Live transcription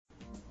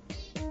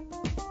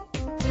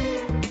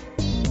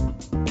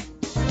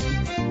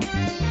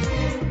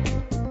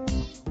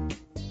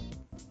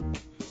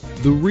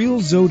The Real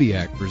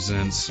Zodiac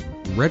presents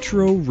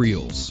Retro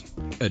Reels,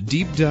 a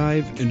deep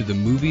dive into the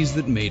movies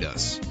that made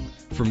us,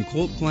 from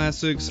cult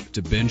classics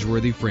to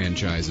binge-worthy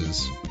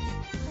franchises.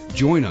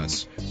 Join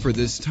us for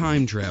this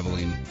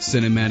time-traveling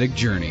cinematic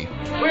journey.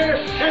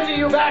 We're sending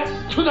you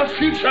back to the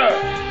future!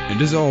 And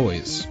as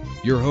always,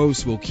 your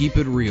hosts will keep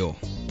it real.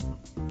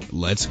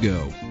 Let's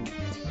go.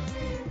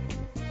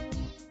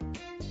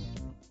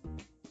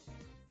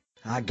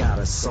 I got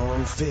a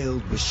song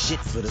filled with shit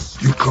for the...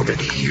 You come in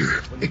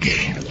here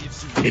again.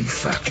 In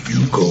fact,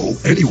 you go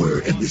anywhere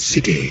in the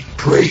city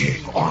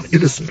preying on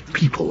innocent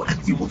people and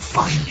we will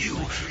find you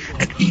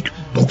and eat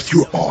both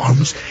your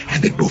arms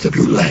and then both of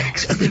your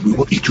legs and then we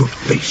will eat your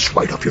face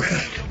right off your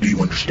head. Do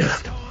you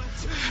understand?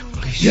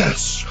 Please.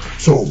 Yes.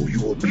 So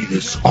you will be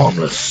this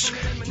armless,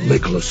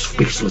 legless,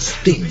 faceless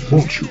thing,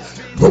 won't you?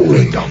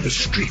 Rolling down the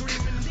street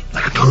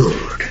like a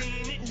turd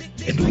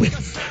in the wind.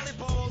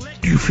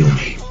 Do you feel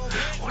me?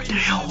 What the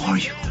hell are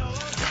you?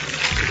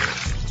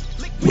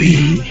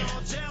 We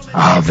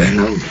are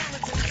Venom.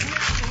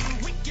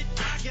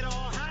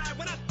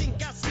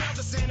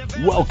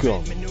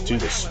 Welcome to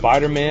the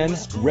Spider-Man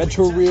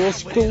Retro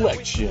Reels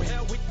Collection.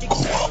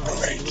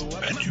 Cooperate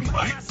and you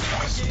might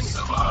possibly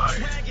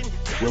survive.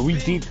 Where we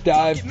deep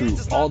dive through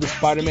all the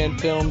Spider-Man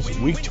films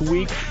week to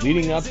week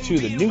leading up to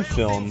the new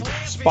film,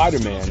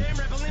 Spider-Man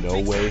No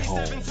Way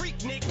Home.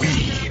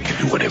 We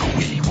can do whatever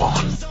we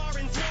want.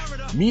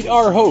 Meet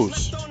our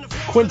hosts,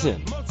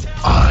 Quentin.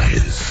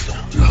 Eyes,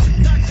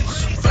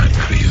 lungs,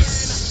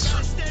 pancreas.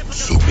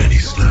 So many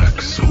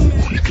snacks, so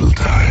little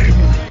time.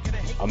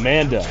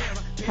 Amanda.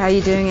 How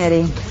you doing,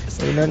 Eddie?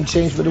 Ain't nothing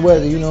changed for the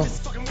weather, you know.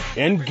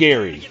 And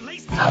Gary.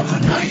 Have a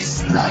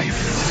nice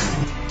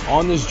life.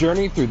 On this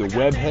journey through the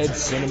Webhead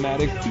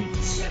cinematic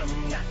beats.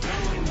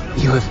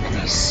 You have been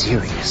a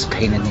serious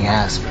pain in the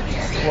ass for me,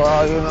 Eddie.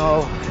 Well, you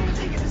know,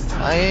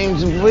 I aim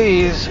to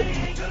please.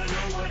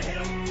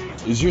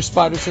 Is your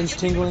spider sense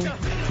tingling?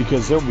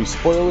 Because there will be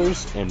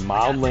spoilers and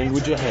mild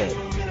language ahead.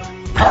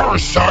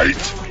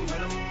 Parasite!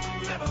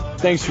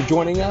 Thanks for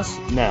joining us.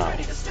 Now,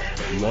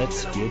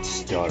 let's get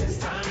started.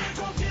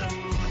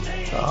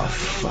 Oh,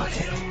 fuck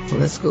it.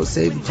 Let's go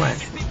save the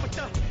planet.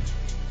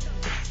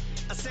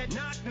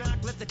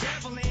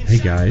 Hey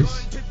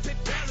guys,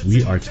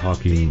 we are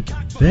talking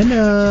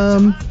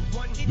Venom.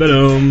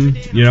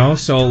 You know,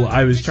 so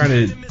I was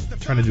trying to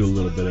do a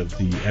little bit of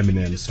the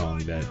Eminem song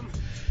that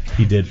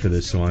he did for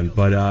this one,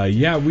 but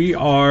yeah, we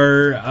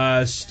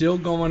are still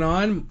going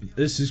on.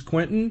 This is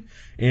Quentin,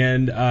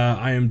 and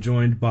I am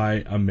joined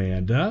by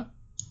Amanda.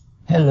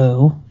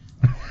 Hello.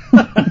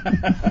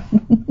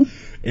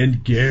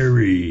 And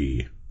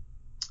Gary.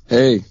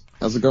 Hey,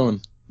 how's it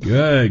going?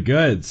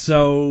 Good.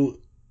 So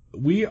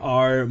we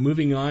are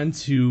moving on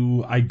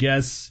to, I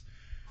guess,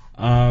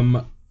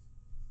 a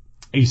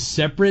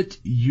separate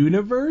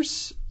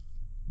universe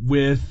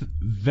with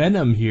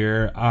Venom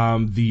here,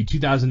 the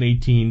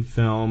 2018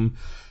 film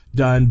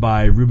done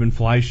by Ruben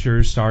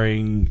Fleischer,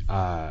 starring,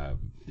 oh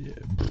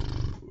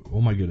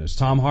my goodness,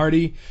 Tom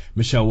Hardy,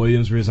 Michelle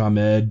Williams, Riz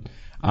Ahmed.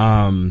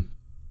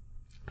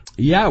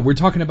 Yeah, we're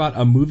talking about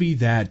a movie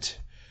that,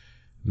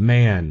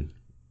 man,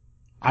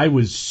 I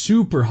was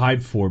super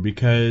hyped for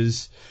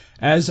because,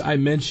 as I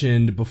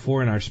mentioned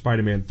before in our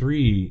Spider-Man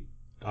 3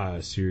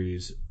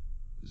 series,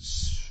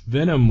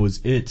 Venom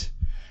was it.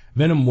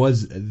 Venom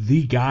was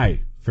the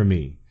guy for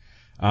me.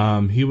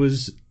 He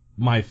was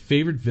my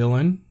favorite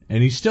villain,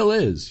 and he still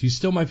is. He's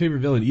still my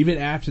favorite villain, even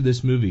after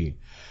this movie.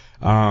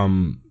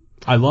 I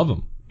love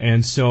him.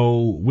 And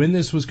so when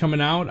this was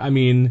coming out, I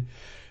mean,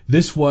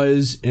 this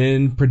was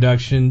in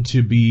production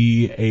to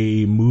be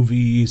a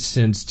movie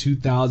since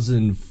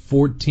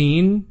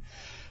 2014.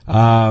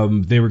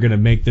 They were going to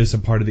make this a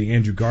part of the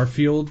Andrew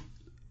Garfield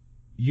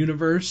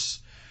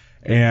universe,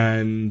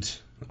 and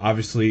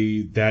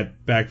obviously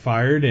that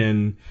backfired,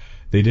 and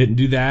they didn't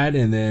do that.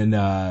 And then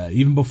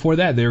even before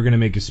that, they were going to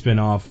make a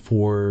spinoff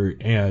for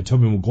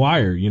Tobey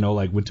Maguire, you know,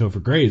 like with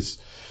Topher Grace,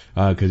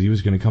 because he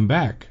was going to come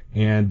back.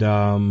 And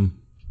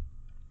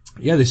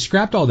yeah, they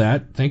scrapped all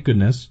that, thank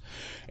goodness,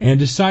 and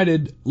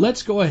decided,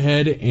 let's go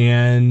ahead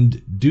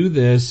and do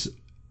this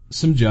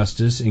some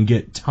justice and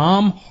get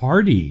Tom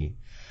Hardy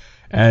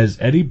as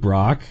Eddie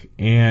Brock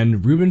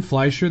and Ruben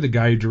Fleischer, the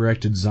guy who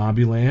directed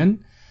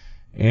Zombieland.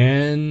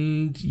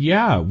 And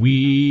yeah,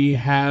 we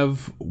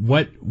have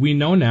what we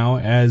know now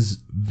as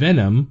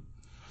Venom,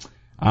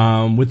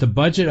 with a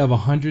budget of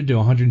 100 to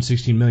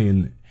 160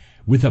 million,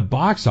 with a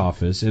box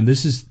office, and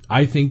this is,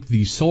 I think,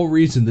 the sole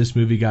reason this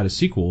movie got a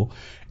sequel,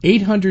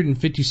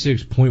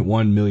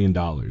 $856.1 million.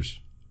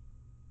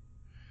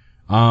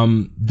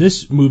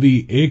 This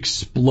movie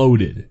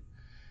exploded.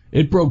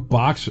 It broke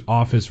box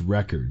office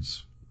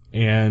records.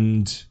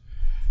 And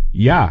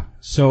yeah,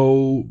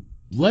 so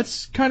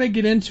let's kind of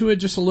get into it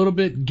just a little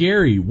bit.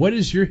 Gary, what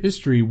is your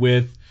history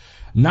with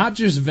not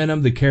just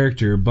Venom the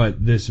character,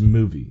 but this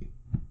movie?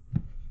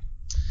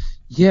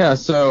 Yeah,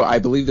 so I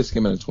believe this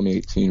came out in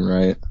 2018,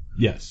 right?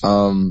 Yes.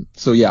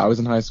 So yeah, I was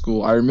in high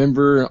school. I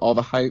remember all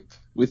the hype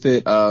with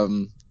it.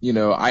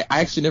 I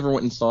actually never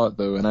went and saw it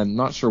though, and I'm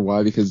not sure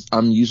why, because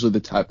I'm usually the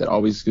type that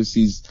always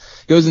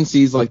goes and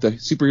sees like the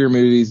superhero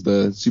movies,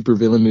 the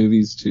supervillain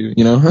movies too,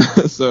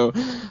 So,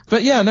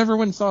 but yeah, I never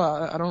went and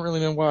saw it. I don't really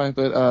know why,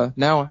 but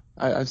now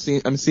I'm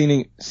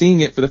seeing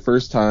it for the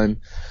first time.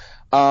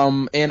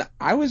 And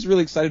I was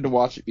really excited to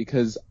watch it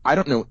because I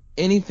don't know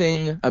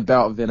anything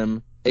about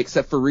Venom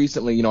except for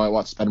recently, I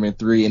watched Spider-Man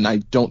 3, and I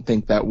don't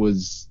think that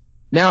was,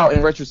 now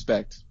in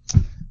retrospect,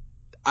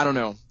 I don't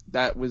know.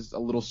 That was a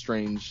little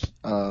strange,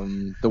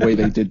 the way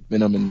they did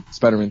Venom in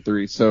Spider-Man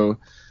 3. So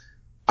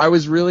I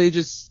was really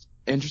just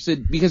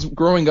interested because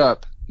growing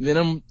up,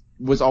 Venom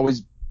was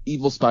always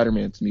evil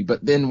Spider-Man to me.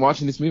 But then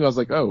watching this movie, I was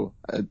like, oh,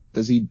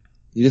 he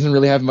doesn't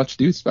really have much to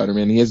do with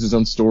Spider-Man. He has his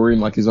own story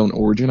and like his own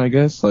origin, I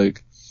guess.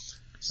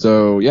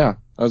 So yeah,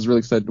 I was really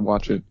excited to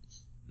watch it.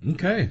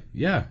 Okay.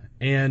 Yeah.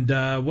 And,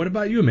 what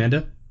about you,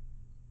 Amanda?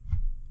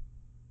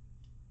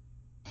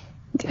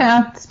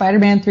 Yeah,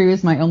 Spider-Man 3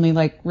 is my only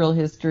real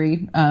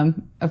history.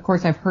 Of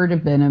course, I've heard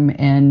of Venom,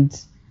 and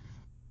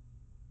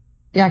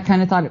yeah, I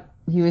kind of thought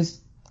he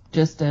was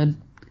just a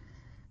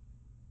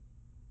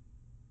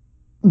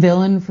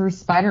villain for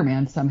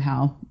Spider-Man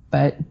somehow.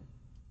 But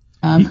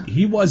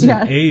he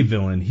wasn't a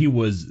villain; he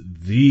was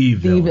the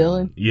villain. The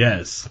villain.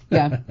 Yes.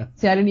 Yeah.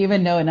 See, I didn't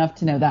even know enough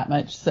to know that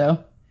much.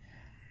 So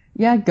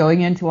yeah,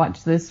 going in to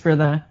watch this for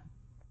the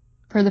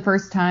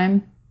first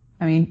time,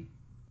 I mean,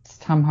 it's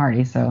Tom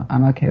Hardy, so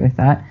I'm okay with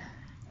that.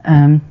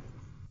 And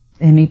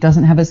he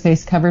doesn't have his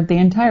face covered the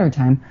entire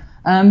time.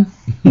 But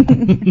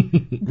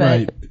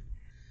right.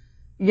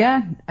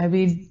 Yeah, I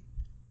mean,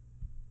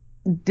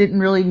 didn't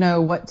really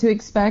know what to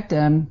expect.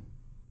 I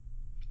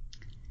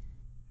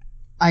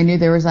knew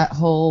there was that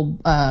whole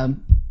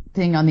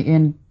thing on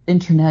the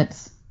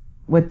internet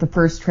with the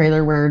first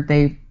trailer where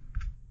they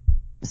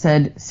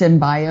said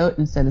symbiote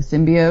instead of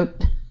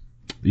symbiote.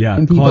 Yeah,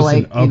 and people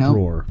caused an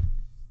uproar.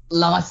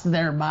 Lost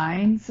their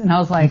minds, and I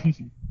was like,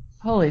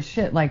 holy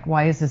shit,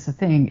 why is this a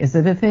thing? Is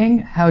it a thing?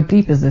 How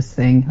deep is this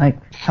thing?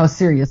 How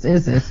serious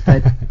is this?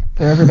 But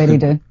for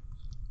everybody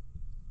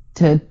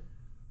to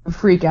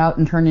freak out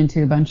and turn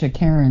into a bunch of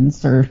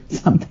Karens or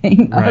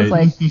something, right. I was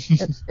like,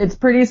 it's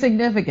pretty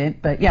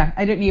significant. But yeah,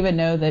 I didn't even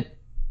know that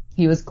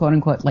he was quote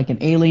unquote an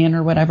alien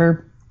or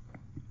whatever.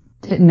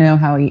 Didn't know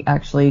how he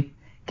actually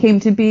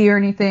came to be or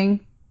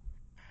anything.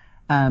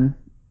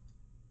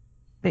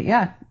 But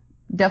yeah,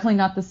 definitely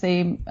not the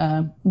same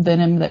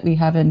Venom that we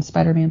have in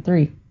Spider-Man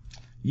 3.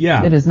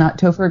 Yeah. It is not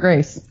Topher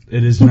Grace.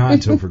 It is not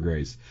Topher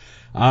Grace.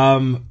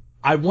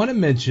 I want to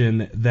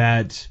mention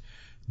that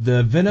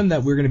the Venom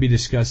that we're going to be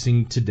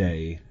discussing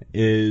today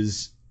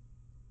is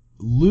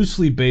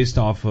loosely based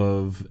off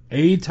of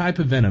a type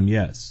of Venom,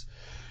 yes.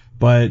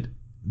 But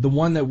the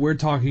one that we're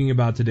talking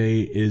about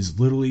today is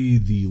literally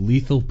the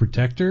Lethal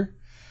Protector,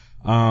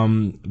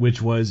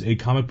 which was a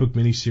comic book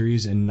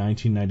miniseries in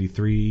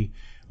 1993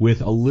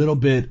 with a little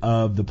bit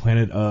of the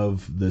Planet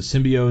of the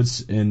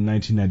Symbiotes in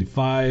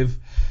 1995.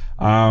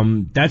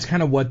 That's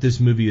kind of what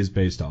this movie is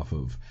based off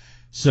of.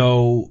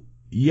 So,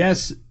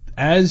 yes,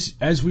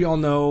 as we all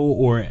know,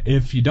 or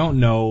if you don't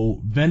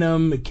know,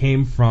 Venom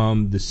came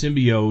from the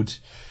symbiote,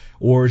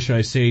 or should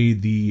I say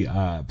the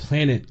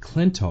planet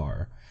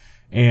Clintar.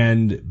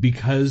 And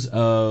because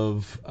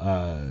of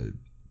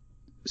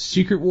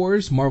Secret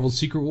Wars, Marvel's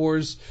Secret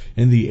Wars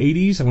in the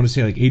 80s, I want to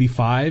say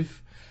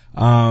 85,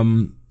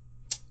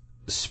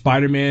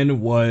 Spider-Man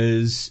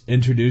was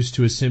introduced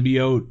to a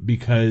symbiote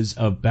because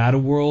of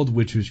Battleworld,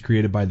 which was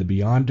created by the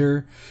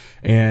Beyonder.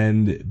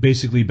 And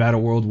basically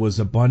Battleworld was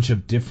a bunch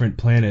of different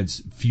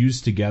planets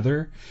fused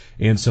together.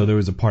 And so there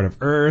was a part of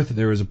Earth,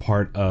 there was a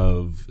part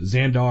of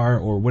Xandar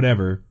or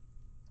whatever.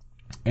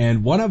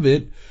 And one of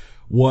it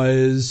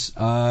was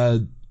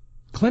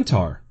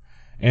Clintar.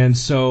 And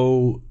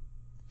so,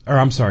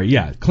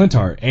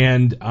 Clintar.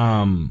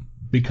 And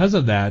because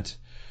of that,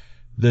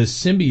 the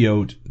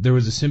symbiote, there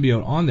was a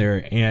symbiote on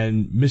there,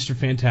 and Mr.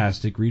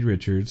 Fantastic, Reed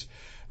Richards,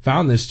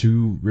 found this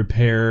to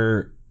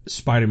repair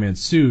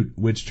Spider-Man's suit,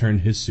 which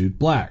turned his suit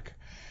black.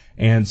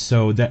 And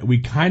so that we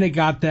kind of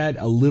got that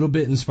a little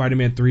bit in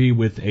Spider-Man 3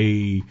 with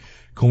a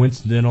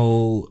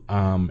coincidental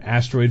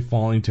asteroid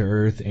falling to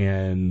Earth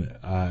and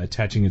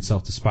attaching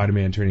itself to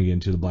Spider-Man, turning it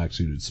into the black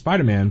suited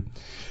Spider-Man.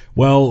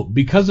 Well,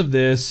 because of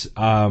this,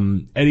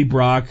 Eddie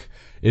Brock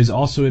is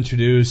also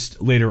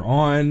introduced later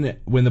on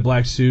when the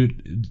black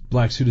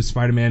suited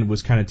Spider-Man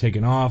was kind of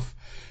taken off.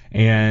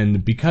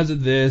 And because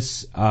of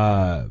this,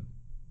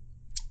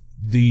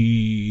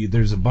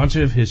 there's a bunch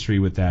of history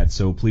with that,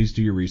 so please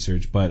do your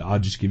research, but I'll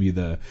just give you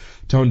the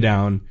tone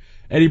down.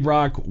 Eddie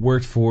Brock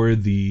worked for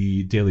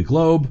the Daily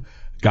Globe,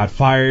 got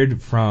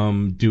fired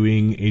from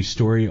doing a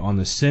story on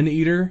the Sin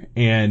Eater,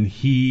 and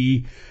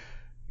he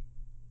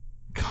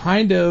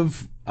kind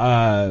of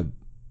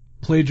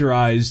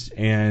plagiarized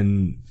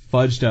and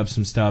fudged up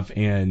some stuff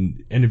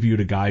and interviewed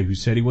a guy who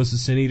said he was the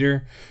Sin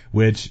Eater,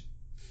 which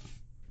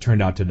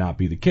turned out to not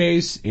be the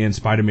case, and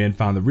Spider-Man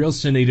found the real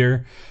Sin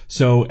Eater.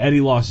 So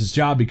Eddie lost his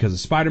job because of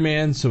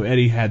Spider-Man, so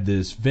Eddie had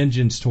this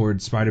vengeance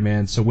towards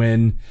Spider-Man. So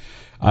when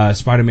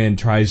Spider-Man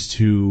tries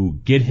to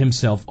get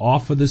himself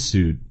off of the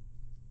suit,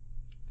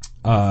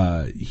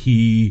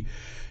 he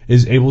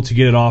is able to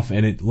get it off,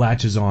 and it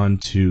latches on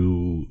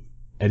to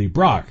Eddie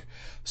Brock.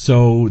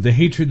 So the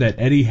hatred that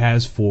Eddie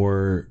has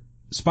for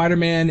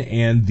Spider-Man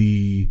and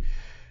the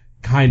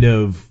kind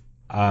of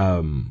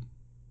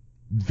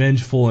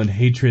vengeful and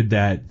hatred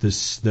that the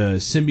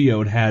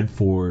symbiote had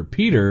for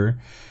Peter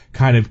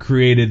kind of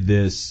created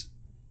this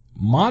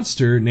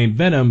monster named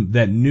Venom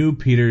that knew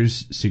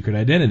Peter's secret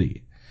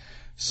identity.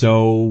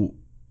 So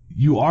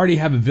you already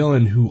have a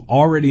villain who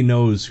already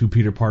knows who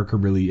Peter Parker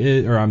really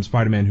is, or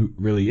Spider-Man who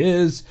really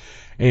is,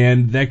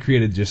 and that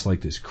created just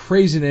like this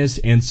craziness.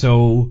 And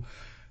so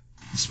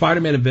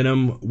Spider-Man and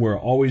Venom were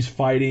always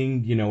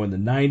fighting, in the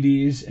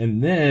 90s,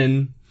 and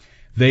then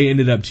they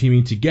ended up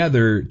teaming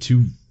together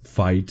to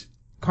fight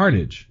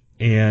Carnage.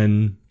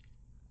 And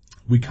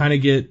we kind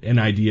of get an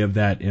idea of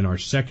that in our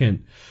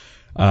second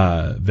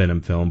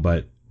Venom film,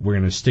 but we're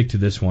going to stick to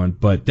this one.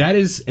 But that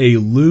is a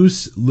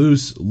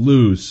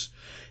loose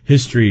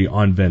history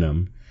on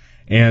Venom.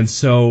 And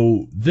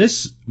so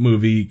this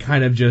movie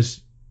kind of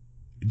just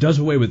does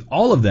away with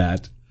all of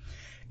that,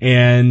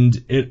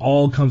 and it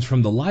all comes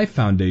from the Life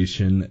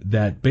Foundation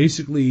that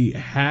basically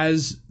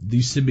has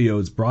these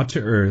symbiotes brought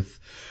to Earth,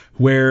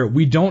 where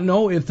we don't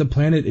know if the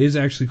planet is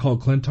actually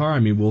called Clintar. I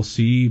mean, we'll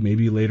see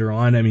maybe later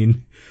on. I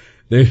mean,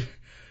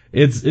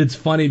 it's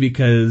funny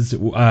because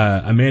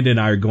Amanda and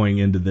I are going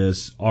into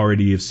this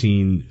already have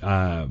seen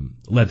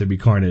Let There Be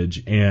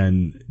Carnage,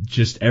 and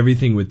just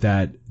everything with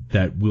that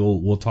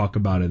we'll talk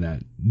about in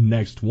that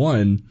next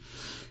one.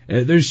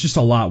 There's just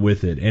a lot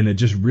with it, and it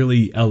just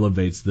really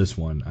elevates this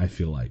one, I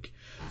feel like.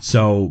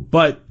 So,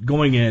 but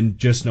going in,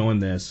 just knowing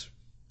this,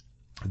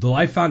 the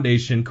Life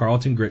Foundation,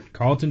 Carlton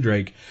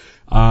Drake,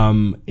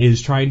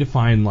 is trying to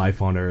find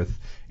life on Earth,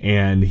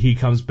 and he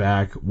comes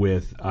back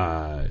with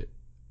trying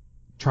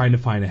to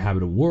find a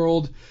habitable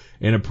world.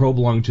 And a probe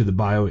belonging to the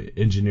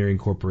Bioengineering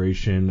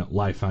Corporation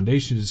Life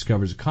Foundation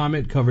discovers a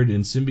comet covered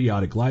in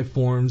symbiotic life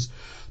forms.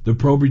 The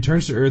probe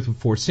returns to Earth with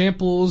 4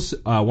 samples,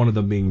 one of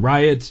them being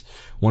Riot,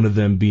 one of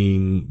them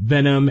being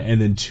Venom,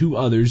 and then 2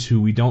 others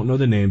who we don't know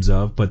the names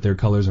of, but their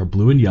colors are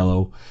blue and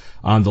yellow.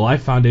 The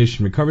Life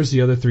Foundation recovers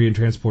the other 3 and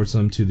transports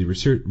them to the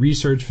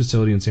research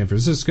facility in San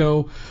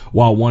Francisco,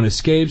 while one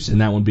escapes,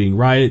 and that one being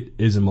Riot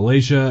is in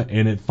Malaysia,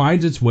 and it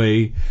finds its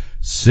way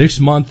 6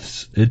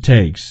 months it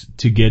takes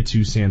to get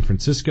to San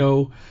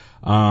Francisco.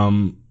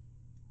 And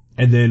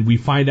then we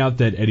find out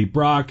that Eddie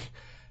Brock,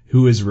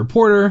 who is a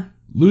reporter,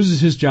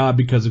 loses his job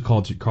because of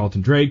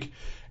Carlton Drake,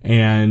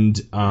 and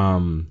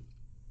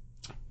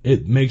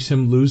it makes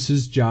him lose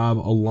his job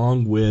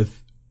along with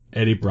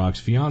Eddie Brock's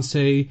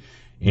fiance,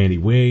 Annie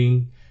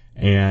Wang.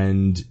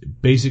 And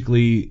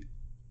basically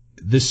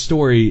this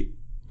story,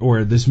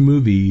 or this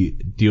movie,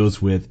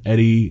 deals with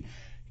Eddie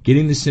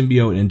getting the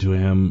symbiote into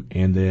him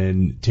and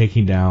then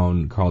taking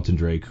down Carlton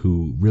Drake,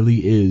 who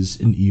really is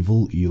an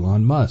evil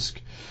Elon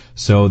Musk.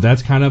 So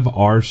that's kind of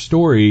our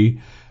story.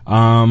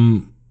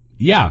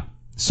 Yeah.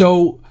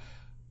 So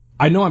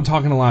I know I'm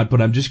talking a lot,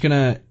 but I'm just going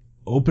to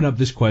open up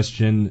this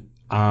question.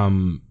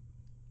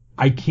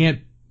 I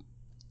can't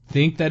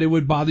think that it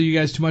would bother you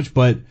guys too much,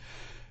 but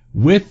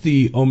with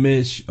the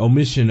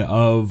omission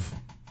of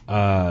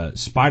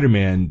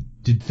Spider-Man,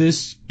 did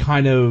this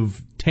kind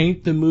of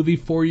taint the movie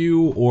for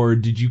you, or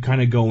did you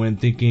kind of go in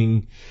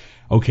thinking,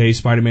 okay,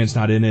 Spider-Man's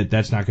not in it,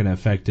 that's not going to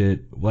affect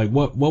it? Like,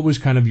 what was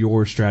kind of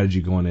your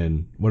strategy going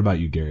in? What about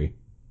you, Gary?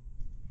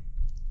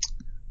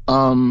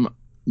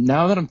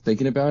 Now that I'm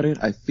thinking about it,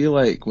 I feel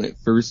like when it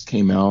first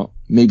came out,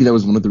 maybe that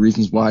was one of the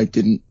reasons why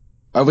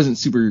I wasn't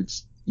super,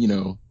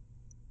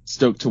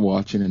 stoked to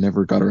watch it and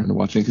never got around to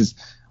watching it, because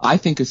I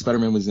think if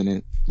Spider-Man was in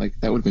it, like,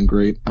 that would have been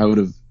great. I would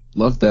have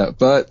loved that.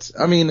 But,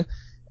 I mean,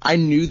 I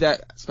knew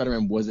that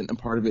Spider-Man wasn't a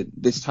part of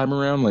it this time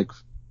around. Like,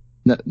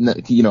 I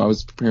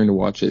was preparing to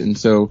watch it. And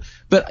so,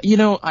 but,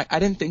 I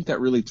didn't think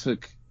that really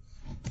took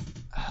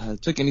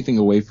anything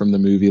away from the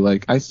movie.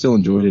 Like, I still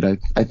enjoyed it.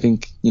 I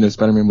think,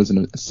 Spider-Man was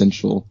an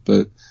essential,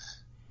 but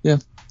yeah,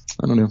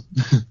 I don't know.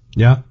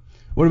 Yeah.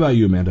 What about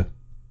you, Amanda?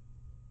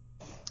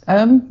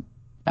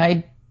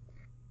 I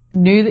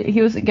knew that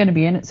he wasn't going to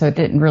be in it, so it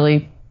didn't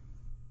really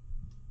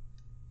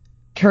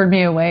turn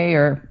me away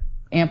or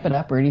amp it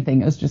up or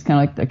anything. It was just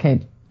kind of like,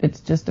 okay, it's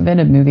just a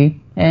Venom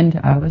movie, and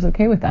I was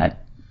okay with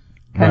that.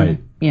 Kind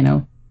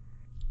of,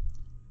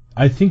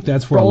 I think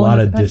that's where a lot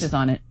of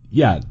on it.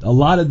 Yeah, a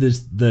lot of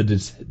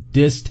the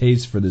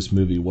distaste for this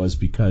movie was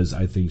because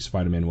I think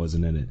Spider-Man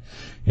wasn't in it,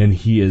 and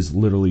he is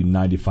literally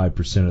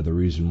 95% of the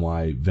reason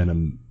why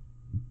Venom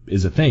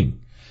is a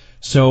thing.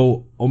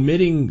 So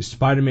omitting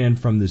Spider-Man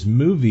from this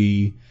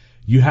movie,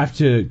 you have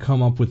to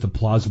come up with a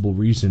plausible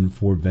reason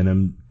for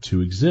Venom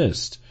to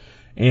exist.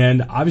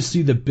 And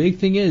obviously the big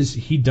thing is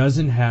he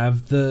doesn't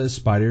have the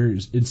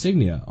spider's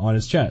insignia on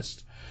his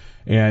chest.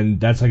 And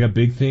that's like a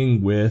big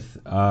thing with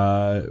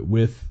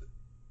Venom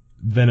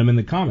in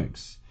the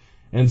comics.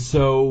 And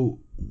so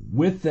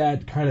with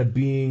that kind of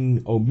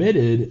being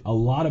omitted, a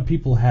lot of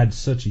people had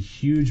such a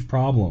huge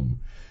problem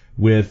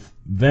with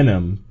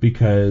Venom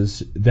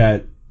because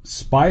that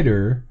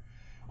spider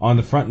on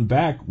the front and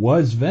back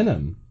was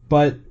Venom.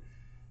 But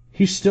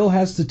he still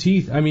has the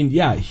teeth. I mean,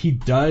 yeah, he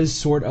does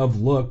sort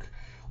of look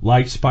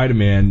like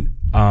Spider-Man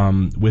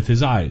with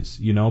his eyes,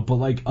 you know, but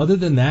like other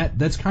than that,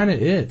 that's kind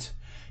of it.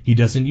 He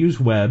doesn't use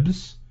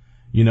webs,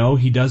 you know,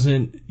 he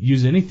doesn't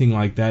use anything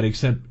like that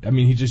except, I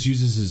mean, he just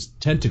uses his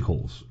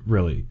tentacles,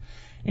 really.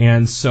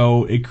 And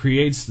so it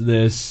creates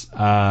this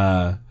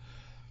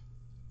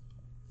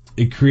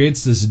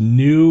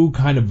new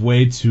kind of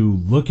way to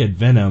look at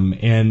Venom,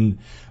 and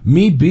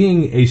me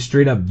being a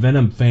straight up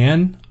Venom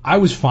fan, I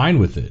was fine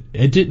with it.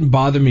 It didn't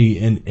bother me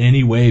in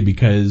any way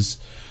because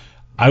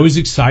I was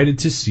excited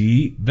to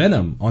see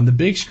Venom on the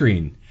big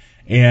screen,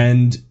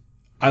 and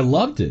I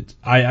loved it.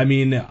 I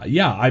mean,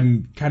 yeah,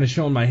 I'm kind of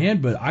showing my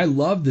hand, but I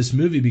love this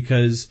movie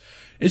because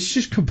it's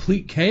just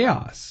complete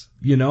chaos,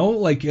 you know?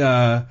 Like,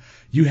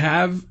 you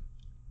have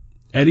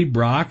Eddie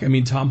Brock, I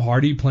mean, Tom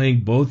Hardy playing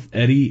both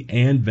Eddie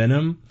and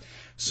Venom,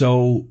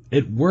 so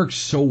it works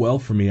so well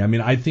for me. I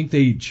mean, I think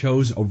they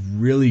chose a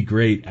really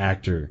great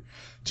actor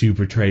to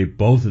portray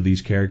both of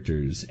these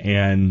characters,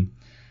 and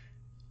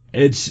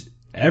it's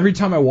every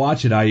time I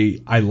watch it,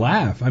 I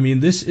laugh. I mean,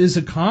 this is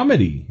a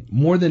comedy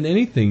more than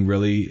anything,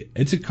 really.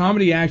 It's a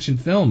comedy action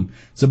film.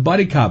 It's a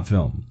buddy cop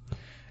film.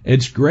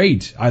 It's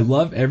great. I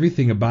love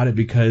everything about it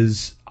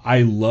because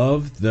I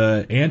love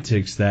the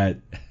antics that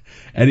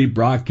Eddie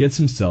Brock gets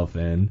himself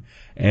in,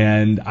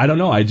 and I don't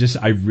know. I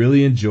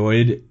really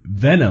enjoyed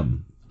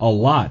Venom a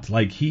lot.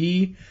 Like,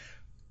 he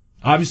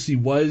obviously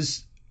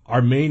was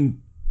our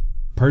main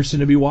person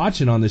to be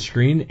watching on the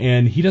screen,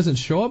 and he doesn't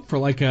show up for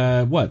like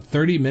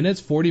 30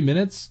 minutes, 40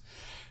 minutes.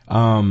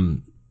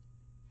 But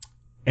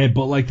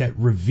like that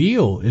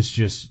reveal is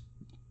just,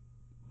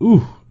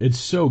 it's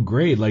so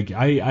great. Like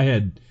I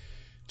had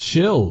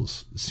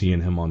chills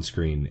seeing him on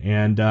screen.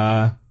 And,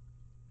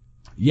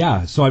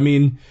 yeah, so I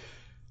mean,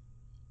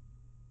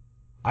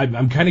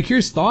 I'm kind of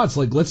curious thoughts.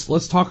 Like,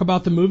 let's talk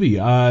about the movie.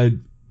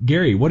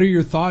 Gary, what are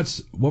your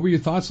thoughts? What were your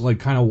thoughts like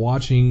kind of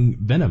watching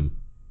Venom?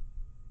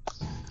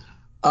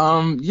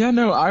 Yeah,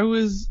 no, I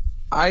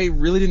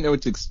really didn't know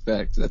what to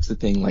expect. That's the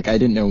thing. Like, I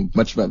didn't know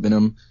much about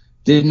Venom.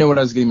 Didn't know what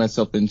I was getting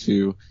myself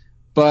into.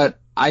 But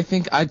I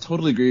think I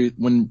totally agree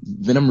when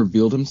Venom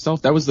revealed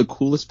himself. That was the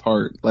coolest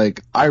part.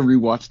 Like, I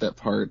rewatched that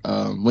part,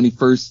 when he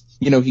first,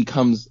 you know, he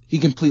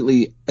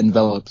completely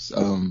envelops,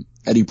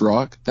 Eddie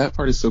Brock. That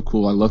part is so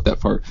cool. I love that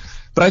part.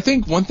 But I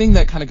think one thing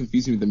that kind of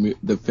confused me with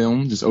the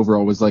film, just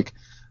overall, was like,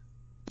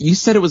 you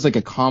said it was like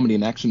a comedy,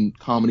 an action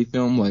comedy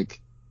film.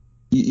 Like,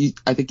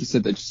 I think you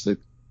said that just a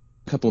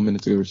couple of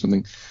minutes ago or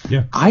something.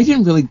 Yeah. I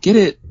didn't really get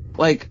it.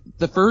 Like,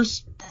 the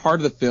first part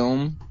of the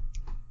film,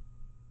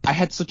 I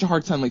had such a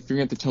hard time like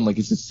figuring out the tone. Like,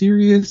 is this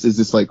serious? Is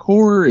this like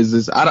horror? Is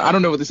this, I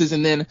don't know what this is.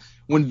 And then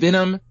when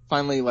Venom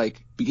finally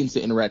like begins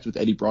to interact with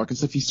Eddie Brock and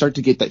stuff, you start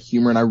to get that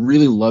humor, and I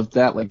really loved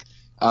that, like,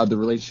 the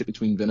relationship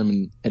between Venom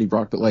and Eddie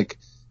Brock. But like,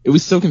 it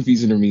was so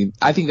confusing to me.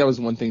 I think that was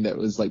one thing that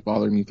was like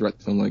bothering me throughout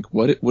the film. Like,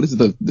 what is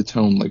the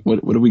tone? Like,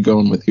 what are we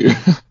going with here?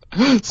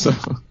 So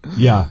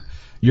yeah,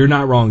 you're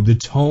not wrong. The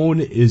tone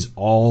is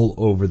all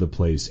over the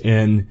place,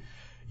 and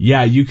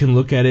yeah, you can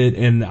look at it,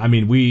 and I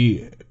mean,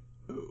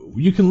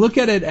 you can look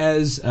at it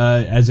as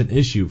an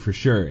issue for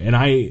sure, and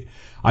I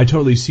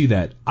totally see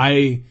that.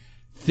 I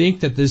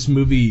think that this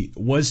movie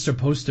was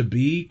supposed to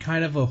be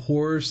kind of a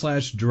horror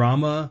 /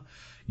 drama,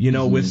 you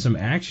know, with some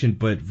action,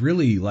 but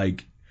really,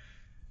 like,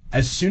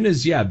 as soon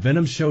as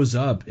Venom shows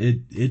up,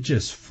 it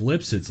just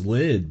flips its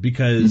lid,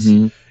 because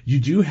you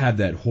do have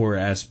that horror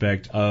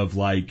aspect of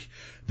like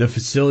the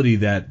facility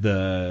that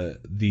the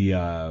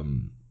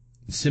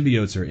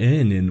symbiotes are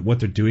in and what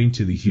they're doing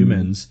to the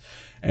humans,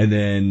 and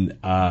then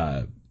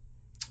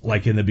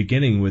like in the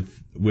beginning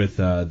with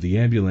the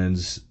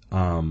ambulance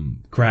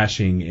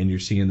crashing, and you're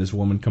seeing this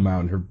woman come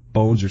out and her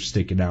bones are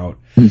sticking out.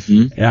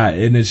 Yeah,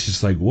 and it's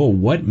just like, whoa,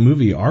 what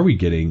movie are we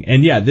getting?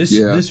 And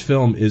this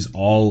film is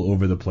all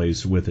over the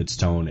place with its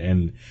tone,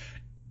 and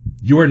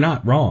you are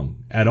not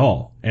wrong at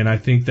all. And I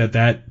think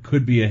that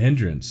could be a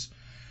hindrance.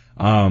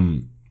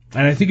 And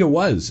I think it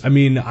was. I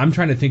mean, I'm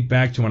trying to think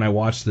back to when I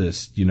watched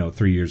this,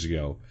 3 years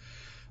ago.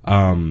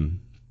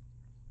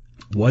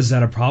 Was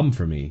that a problem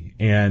for me?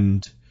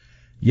 And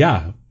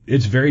yeah,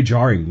 it's very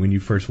jarring when you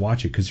first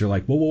watch it, because you're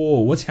like,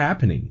 whoa, what's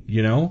happening?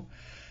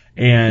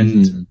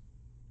 And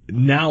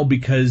now,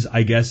 because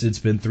I guess it's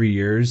been 3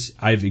 years,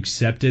 I've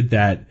accepted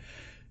that,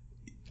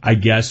 I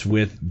guess,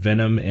 with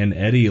Venom and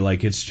Eddie,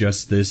 like, it's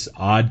just this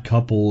odd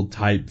couple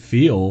type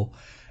feel,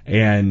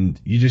 and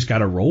you just got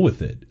to roll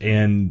with it.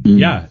 And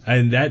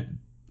and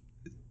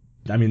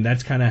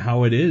that's kind of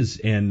how it is.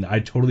 And I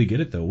totally get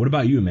it, though. What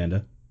about you,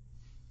 Amanda?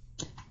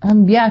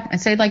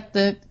 I'd say like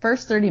the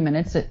first 30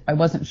 minutes, I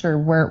wasn't sure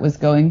where it was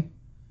going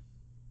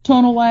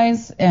tonal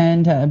wise.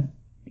 And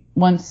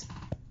once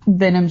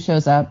Venom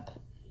shows up,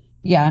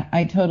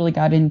 I totally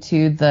got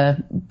into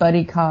the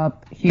buddy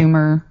cop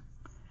humor,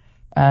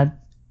 the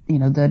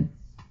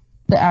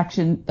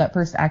that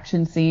first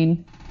action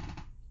scene.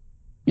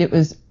 It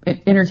was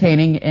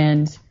entertaining,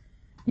 and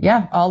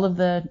yeah, all of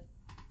the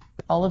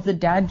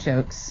dad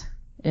jokes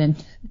and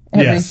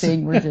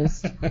everything were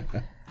just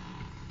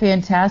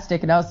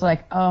fantastic. And I was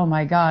like, oh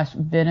my gosh,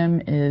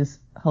 Venom is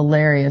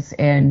hilarious,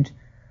 and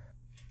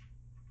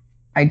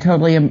I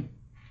totally am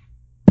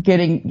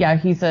getting,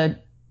 he's a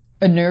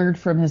nerd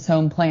from his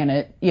home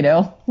planet,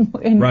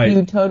 and right.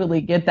 You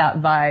totally get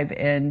that vibe,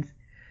 and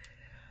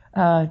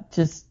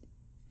just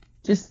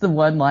the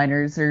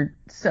one-liners are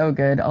so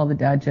good. All the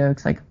dad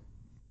jokes, like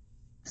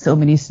so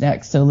many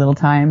snacks, so little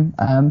time,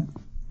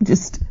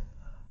 just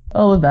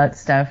all of that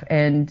stuff.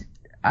 And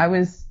I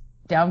was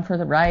down for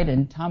the ride,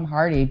 and Tom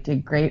Hardy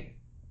did great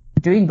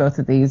doing both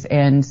of these.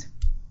 And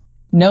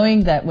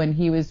knowing that when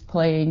he was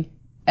playing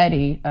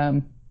Eddie,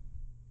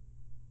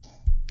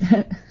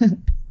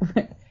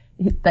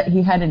 that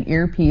he had an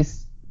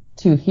earpiece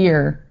to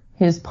hear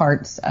his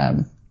parts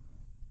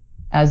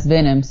as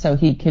Venom, so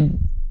he could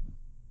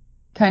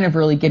kind of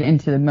really get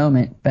into the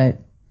moment. But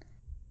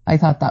I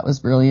thought that was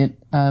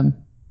brilliant.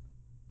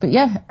 But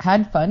yeah,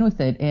 had fun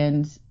with it.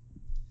 And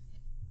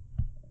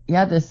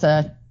yeah, this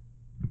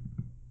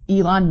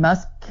Elon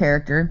Musk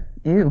character,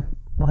 ew,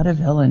 what a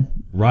villain.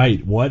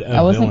 Right, what a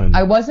villain.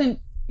 I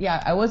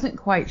wasn't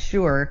quite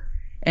sure.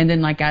 And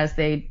then like as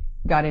they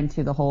got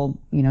into the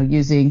whole,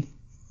 using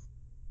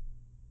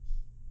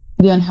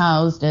the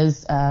unhoused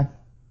as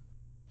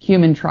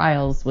human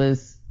trials,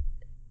 was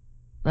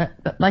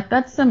like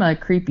that's some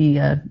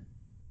creepy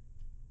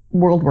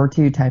World War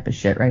II type of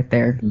shit right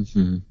there.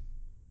 Mm-hmm.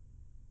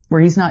 Where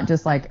he's not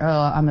just like, oh,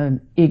 I'm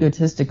an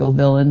egotistical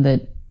villain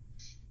that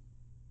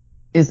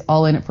is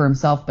all in it for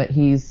himself, but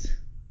he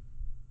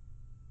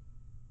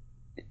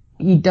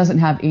doesn't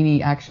have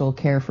any actual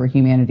care for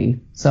humanity.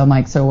 So I'm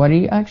like, so what are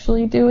you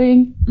actually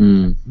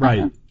doing?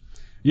 Right.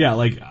 Yeah,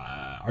 like,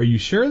 are you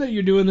sure that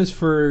you're doing this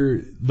for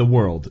the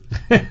world?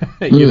 Know?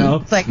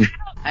 It's like,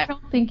 I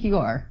don't think you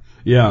are.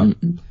 Yeah.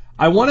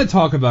 I want to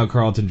talk about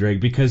Carlton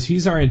Drake because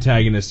he's our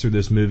antagonist through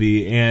this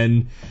movie,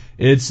 and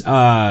it's,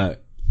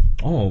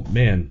 oh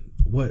man,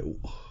 what,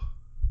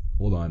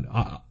 hold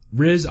on,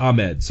 Riz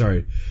Ahmed,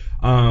 sorry.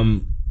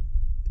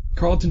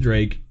 Carlton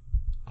Drake,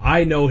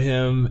 I know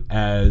him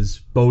as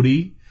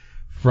Bodhi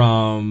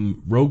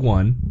from Rogue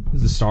One,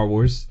 the Star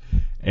Wars,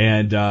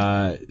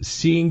 and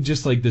seeing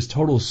just like this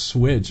total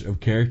switch of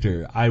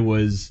character, I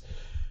was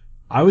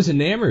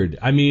enamored.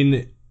 I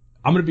mean,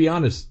 I'm gonna be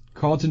honest,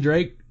 Carlton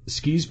Drake,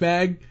 skis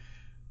bag,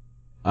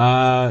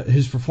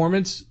 his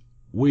performance,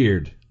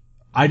 weird.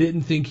 I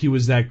didn't think he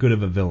was that good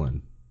of a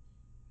villain.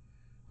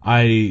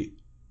 I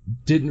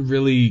didn't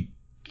really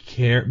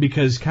care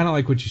because, kind of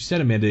like what you said,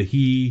 Amanda,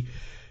 he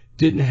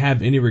didn't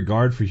have any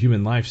regard for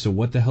human life. So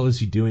what the hell is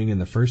he doing in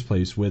the first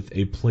place with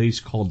a place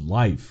called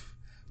Life,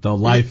 the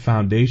Life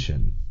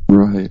Foundation?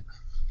 Right.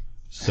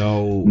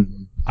 So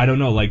I don't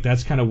know. Like,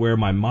 that's kind of where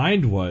my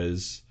mind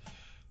was,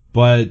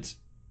 but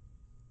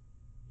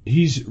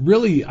he's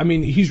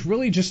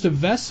really just a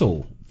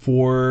vessel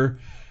for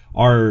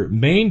our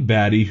main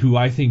baddie, who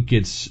I think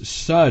gets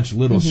such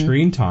little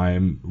screen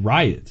time,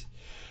 Riot.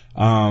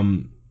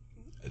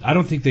 I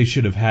don't think they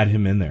should have had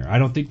him in there. I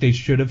don't think they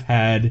should have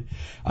had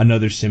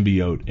another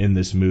symbiote in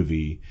this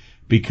movie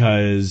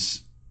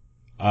because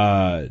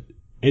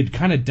it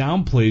kind of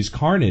downplays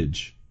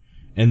Carnage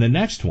in the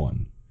next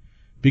one,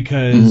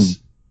 because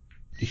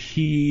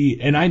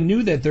and I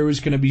knew that there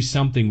was going to be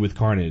something with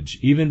Carnage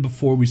even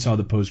before we saw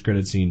the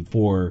post-credit scene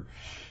for,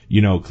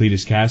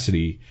 Cletus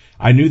Cassidy.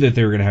 I knew that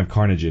they were going to have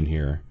Carnage in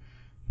here,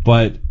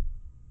 but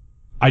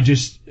I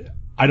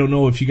don't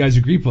know if you guys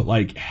agree, but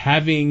like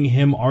having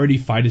him already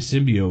fight a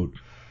symbiote,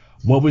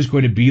 what was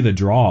going to be the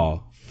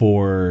draw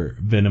for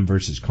Venom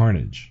versus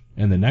Carnage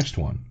in the next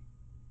one?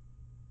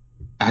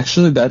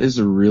 Actually, that is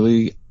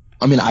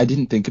I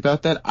didn't think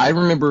about that. I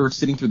remember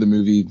sitting through the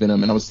movie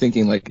Venom, and I was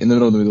thinking, like, in the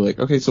middle of the movie, like,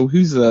 okay, so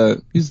who's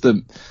the,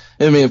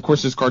 of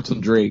course there's Carlton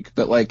Drake,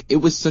 but like, it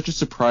was such a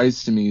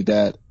surprise to me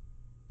that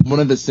one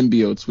of the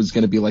symbiotes was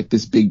going to be like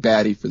this big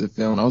baddie for the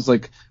film. I was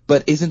like,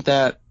 but isn't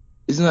that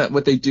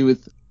what they do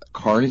with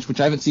Carnage,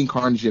 which I haven't seen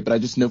Carnage yet, but I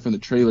just know from the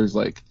trailers,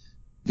 like,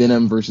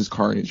 Venom versus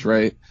Carnage,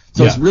 right?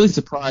 So I was really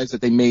surprised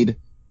that they made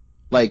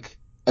like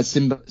a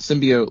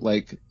symbiote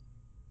like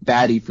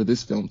baddie for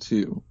this film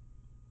too,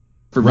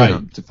 for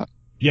Venom to fight.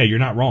 Yeah, you're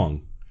not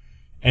wrong.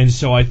 And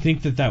so I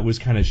think that was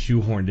kind of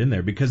shoehorned in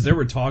there because there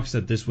were talks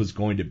that this was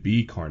going to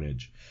be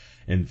Carnage,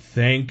 and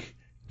thank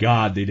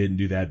God they didn't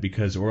do that,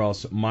 because or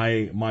else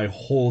my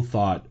whole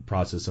thought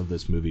process of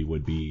this movie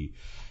would be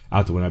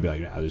out the window. I'd be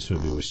like, this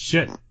movie was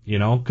shit,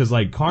 because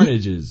like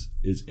Carnage is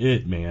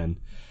it, man.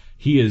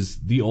 He is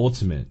the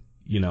ultimate,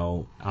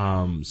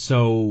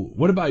 So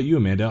what about you,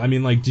 Amanda? I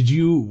mean, like,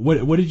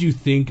 what did you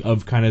think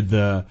of kind of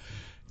the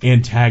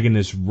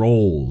antagonist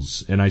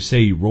roles? And I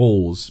say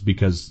roles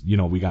because,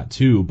 we got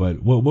two,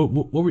 but what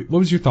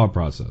was your thought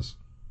process?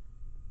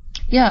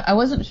 Yeah, I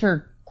wasn't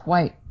sure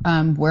quite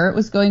where it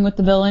was going with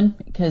the villain,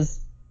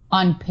 because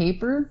on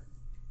paper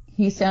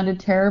he sounded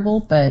terrible,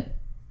 but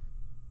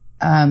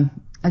I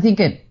think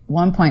at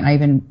one point I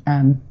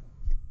even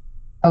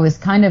I was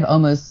kind of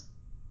almost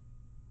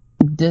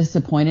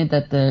disappointed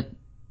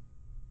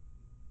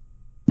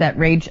that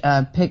Rage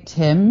picked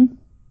him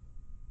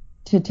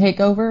to take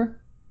over,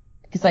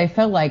 because I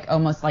felt like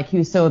almost like he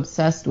was so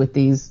obsessed with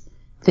these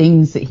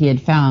things that he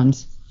had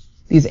found,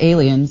 these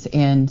aliens,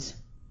 and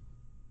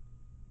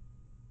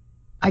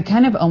I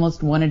kind of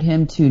almost wanted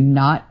him to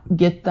not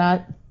get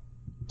that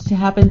to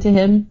happen to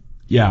him.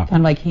 Yeah.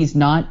 Kind of like he's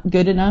not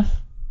good enough.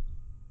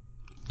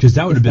 Because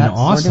that would have been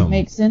awesome. Sort of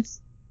makes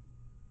sense.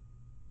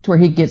 To where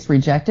he gets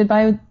rejected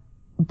by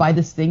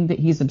this thing that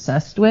he's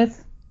obsessed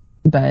with.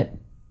 But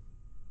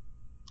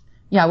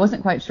yeah, I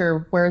wasn't quite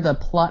sure where the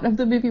plot of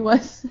the movie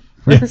was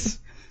for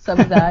some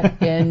of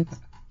that. And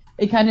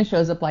it kind of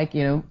shows up like,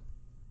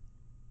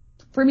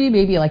 for me,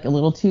 maybe like a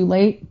little too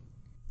late.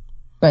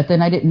 But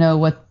then I didn't know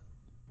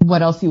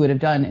what else he would have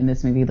done in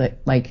this movie.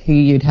 Like who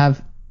you'd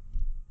have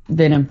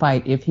Venom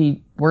fight if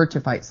he were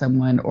to fight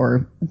someone,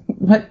 or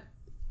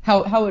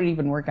how would it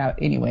even work out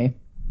anyway?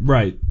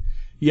 Right.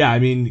 Yeah,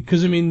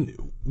 because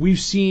we've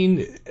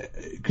seen,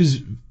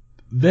 because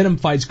Venom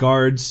fights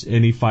guards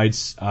and he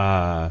fights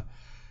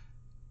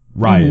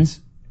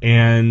riots,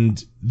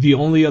 and the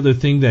only other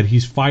thing that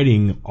he's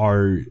fighting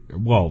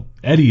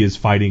Eddie is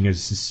fighting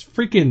is this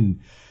freaking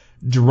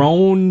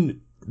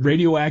drone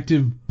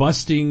radioactive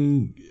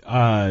busting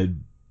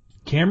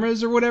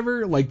cameras or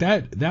whatever. Like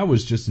that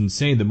was just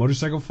insane. The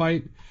motorcycle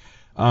fight.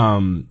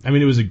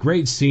 It was a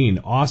great scene,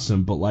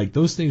 awesome, but like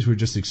those things were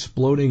just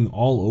exploding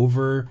all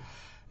over.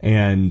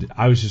 And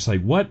I was just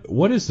like,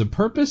 what is the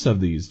purpose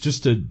of these?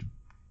 Just a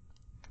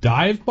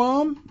dive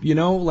bomb?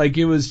 Like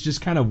it was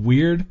just kind of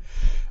weird.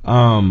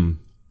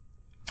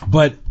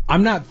 But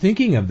I'm not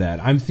thinking of that.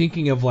 I'm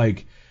thinking of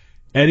like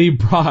Eddie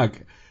Brock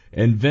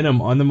and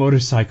Venom on the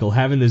motorcycle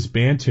having this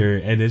banter,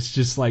 and it's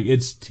just like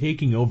it's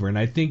taking over. And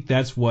I think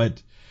that's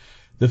what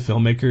the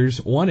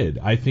filmmakers wanted.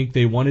 I think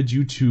they wanted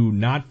you to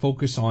not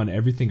focus on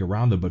everything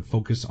around them, but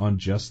focus on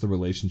just the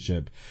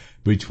relationship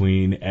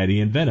between Eddie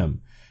and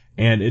Venom.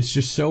 And it's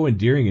just so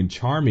endearing and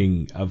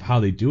charming of how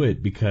they do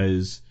it,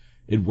 because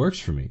it works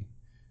for me.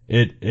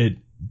 It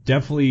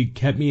definitely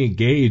kept me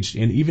engaged,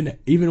 and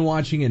even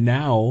watching it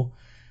now,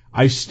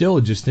 I still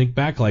just think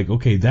back like,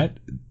 okay, that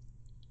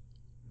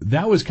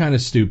was kind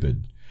of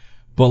stupid,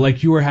 but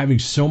like you were having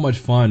so much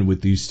fun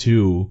with these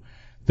two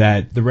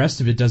that the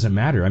rest of it doesn't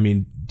matter.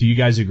 Do you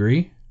guys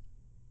agree?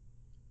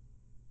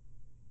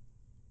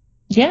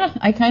 Yeah,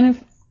 I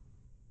think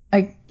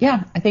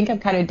I'm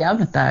kind of down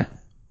with that.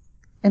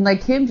 And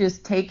like him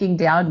just taking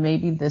down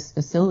maybe this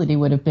facility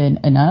would have been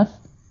enough,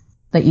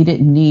 that you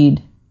didn't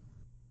need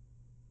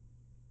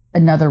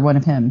another one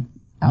of him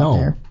out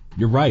there.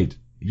 You're right.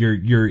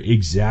 You're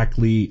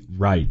exactly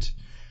right.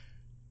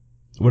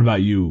 What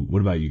about you,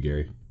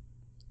 Gary?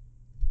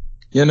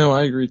 Yeah, no,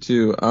 I agree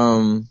too.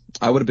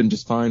 I would have been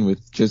just fine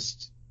with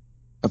just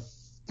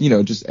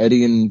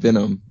Eddie and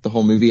Venom, the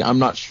whole movie. I'm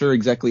not sure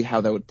exactly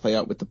how that would play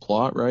out with the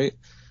plot, right?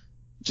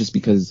 Just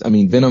because,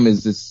 Venom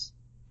is this,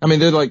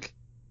 they're like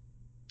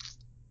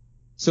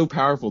so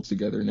powerful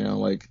together now,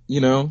 like,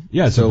 Yeah,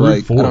 it's so a brute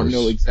like, force. I don't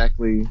know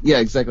exactly. Yeah,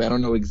 exactly. I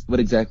don't know what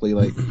exactly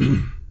like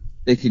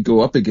they could go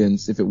up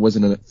against if it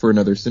wasn't for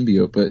another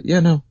symbiote. But yeah,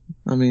 no,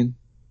 I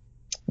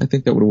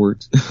think that would have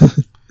worked.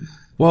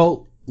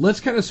 Well,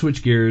 let's kind of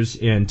switch gears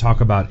and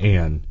talk about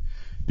Anne,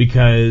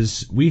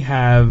 because we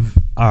have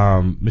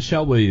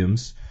Michelle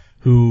Williams,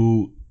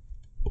 who,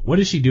 what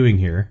is she doing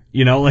here?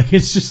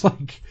 It's just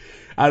like,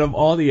 out of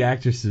all the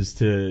actresses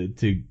to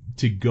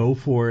go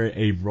for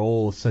a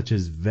role such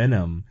as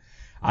Venom,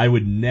 I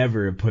would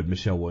never have put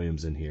Michelle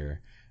Williams in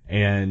here.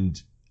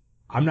 And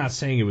I'm not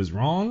saying it was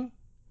wrong,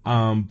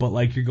 but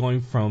like you're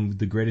going from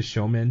The Greatest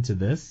Showman to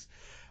this.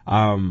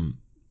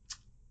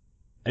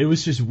 It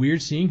was just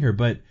weird seeing her,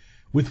 but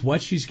with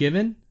what she's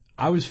given,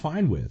 I was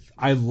fine with.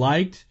 I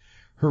liked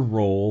her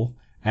role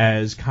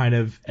as kind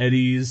of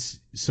Eddie's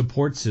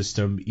support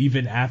system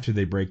even after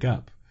they break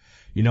up.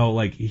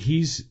 Like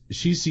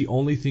she's the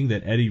only thing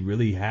that Eddie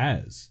really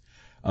has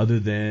other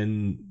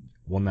than,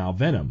 now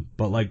Venom.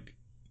 But like,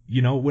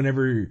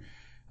 whenever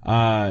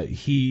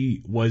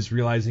he was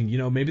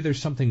realizing, maybe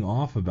there's something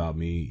off about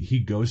me, he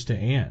goes to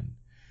Anne.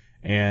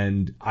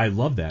 And I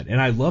love that. And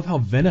I love how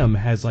Venom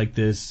has like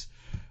this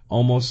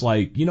almost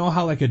like,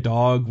 how like a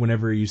dog,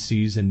 whenever he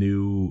sees a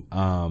new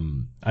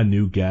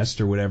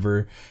guest or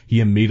whatever, he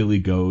immediately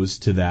goes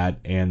to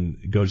that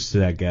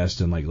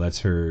guest and like lets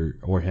her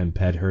or him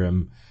pet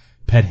him.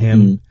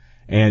 Mm-hmm.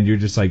 And you're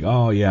just like,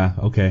 oh yeah,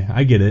 okay,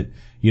 I get it.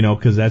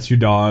 Cause that's your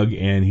dog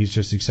and he's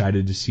just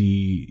excited to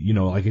see,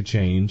 like a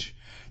change.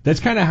 That's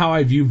kind of how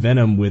I view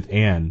Venom with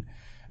Anne.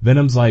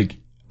 Venom's like,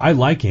 I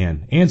like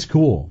Anne. Anne's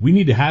cool. We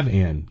need to have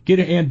Anne. Get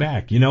Anne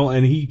back,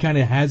 and he kind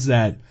of has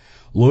that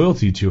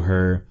loyalty to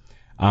her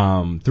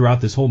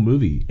throughout this whole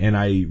movie, and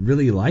I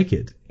really like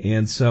it.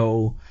 And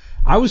so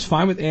I was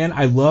fine with Anne.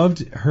 I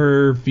loved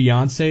her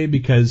fiance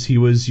because he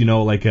was,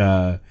 like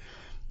a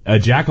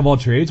jack of all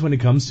trades when it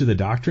comes to the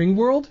doctoring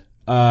world.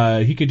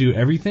 He could do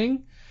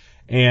everything,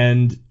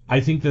 and I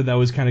think that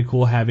was kind of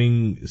cool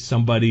having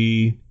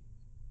somebody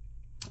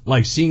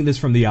like seeing this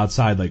from the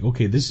outside, like,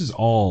 okay, this is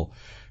all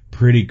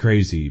pretty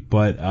crazy.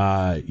 But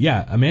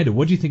yeah, Amanda,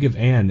 what do you think of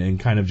Anne and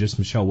kind of just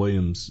Michelle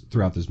Williams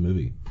throughout this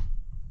movie?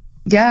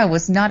 Yeah, I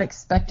was not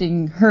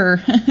expecting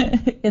her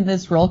in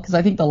this role because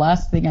I think the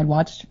last thing I'd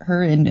watched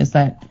her in is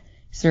that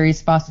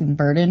series Foster and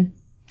Burden.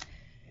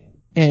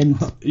 And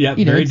yeah,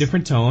 very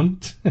different tone.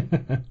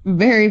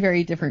 Very,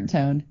 very different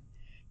tone.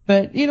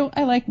 But,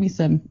 I like me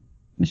some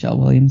Michelle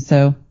Williams,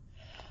 so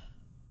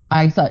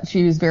I thought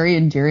she was very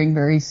endearing,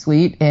 very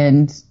sweet,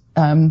 and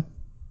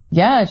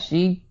yeah,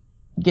 she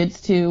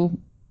gets to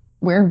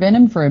wear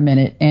Venom for a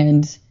minute,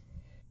 and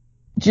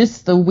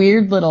just the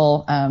weird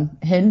little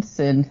hints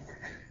and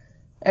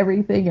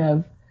everything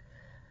of,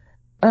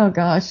 oh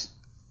gosh,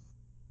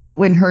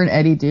 when her and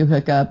Eddie do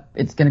hook up,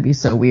 it's going to be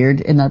so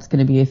weird, and that's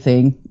going to be a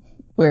thing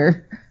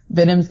where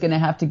Venom's going to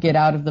have to get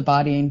out of the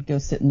body and go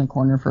sit in the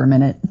corner for a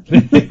minute.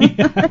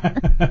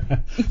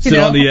 Sit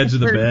on the edge of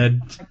the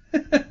bed.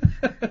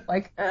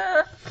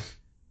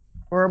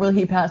 Or will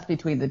he pass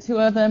between the two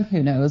of them?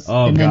 Who knows?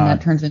 Oh, and then God.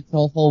 that turns into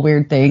a whole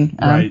weird thing.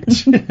 Right.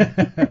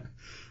 But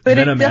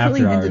Venom it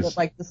definitely after ended ours. up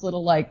like this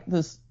little,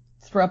 this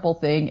throuple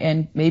thing,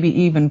 and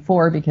maybe even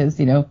four, because,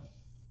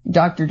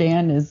 Dr.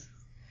 Dan is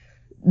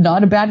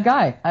not a bad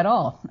guy at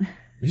all.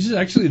 This is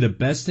actually the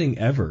best thing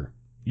ever.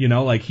 He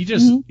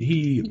just,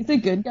 He's a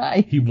good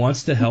guy. he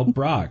wants to help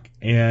Brock.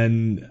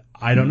 And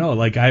I don't know,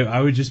 I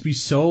would just be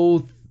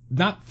so,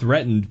 not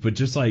threatened, but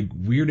just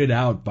weirded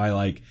out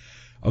by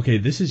okay,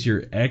 this is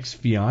your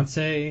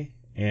ex-fiance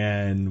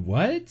and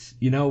what?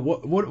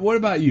 What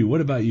about you?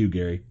 What about you,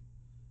 Gary?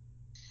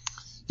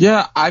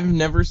 Yeah, I've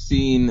never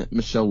seen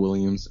Michelle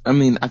Williams. I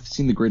mean, I've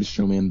seen The Greatest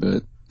Showman,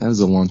 but that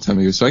was a long time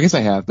ago. So I guess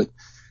I have, but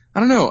I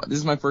don't know. This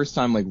is my first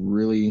time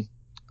really,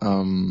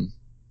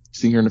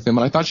 seeing her in a film,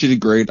 and I thought she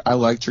did great. I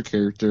liked her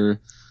character.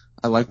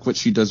 I like what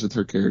she does with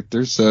her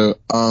character. So,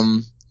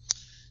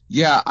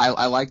 yeah,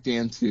 I like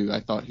Dan too. I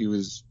thought he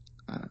was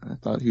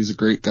a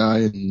great guy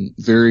and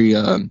very,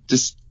 like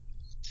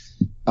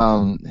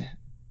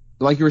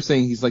you were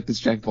saying, he's like this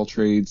jack of all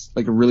trades.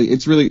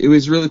 It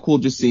was really cool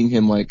just seeing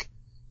him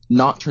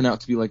not turn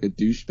out to be a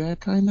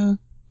douchebag kinda.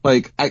 I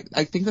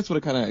think that's what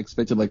I kinda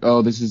expected.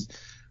 Oh, this is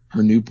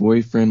her new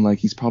boyfriend.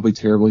 He's probably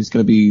terrible. He's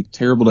gonna be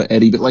terrible to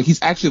Eddie, but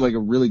he's actually a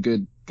really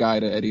good guy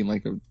to Eddie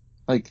and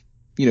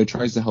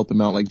tries to help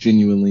him out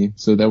genuinely.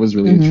 So that was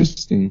really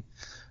interesting.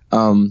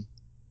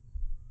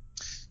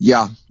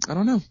 Yeah, I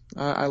don't know.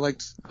 I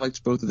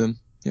liked both of them.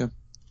 Yeah.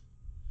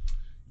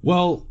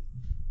 Well,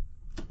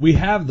 we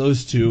have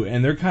those two,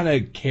 and they're kind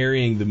of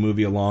carrying the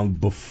movie along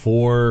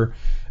before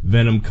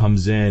Venom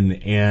comes in.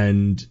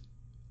 And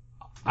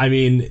I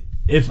mean,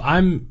 if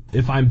I'm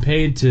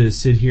paid to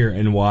sit here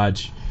and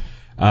watch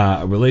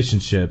a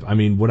relationship, I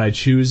mean, would I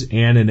choose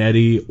Anne and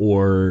Eddie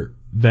or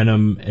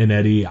Venom and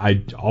Eddie?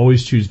 I'd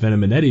always choose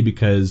Venom and Eddie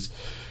because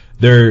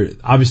they're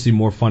obviously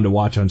more fun to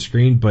watch on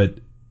screen. But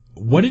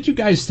what did you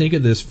guys think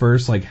of this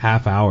first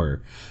half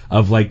hour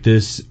of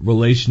this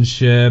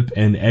relationship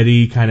and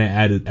Eddie kind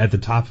of at the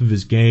top of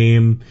his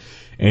game?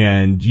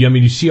 And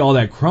you see all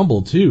that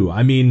crumble too.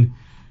 I mean,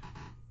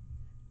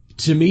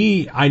 to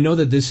me, I know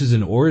that this is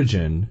an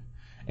origin,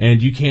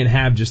 and you can't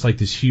have just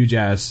this huge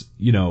ass,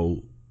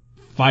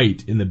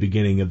 fight in the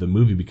beginning of the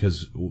movie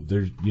because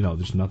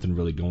there's nothing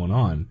really going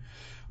on.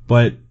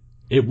 But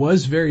it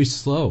was very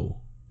slow,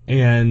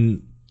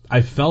 and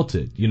I felt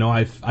it.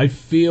 I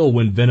feel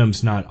when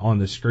Venom's not on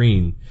the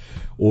screen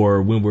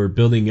or when we're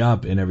building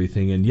up and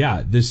everything. And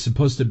yeah, this is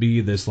supposed to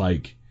be this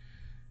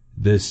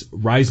this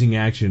rising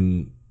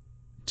action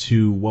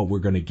to what we're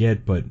going to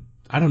get, but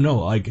I don't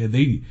know.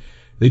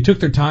 They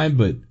took their time,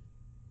 but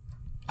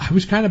I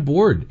was kind of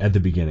bored at the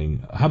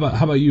beginning. How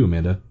about you,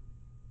 Amanda?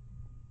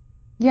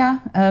 Yeah,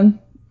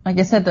 like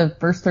I said, the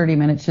first 30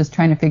 minutes just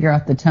trying to figure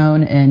out the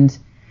tone and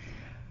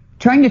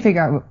trying to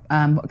figure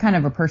out what kind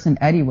of a person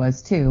Eddie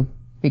was too,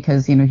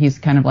 because he's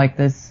kind of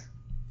this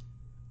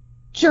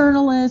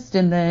journalist,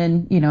 and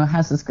then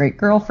has this great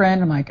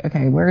girlfriend. I'm like,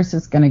 okay, where is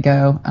this gonna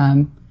go?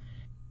 And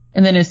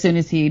then as soon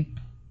as he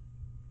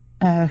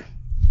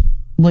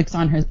looks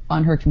on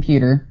her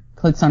computer,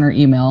 clicks on her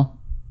email,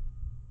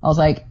 I was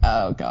like,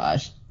 oh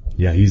gosh.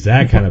 Yeah, he's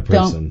that kind of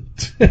person.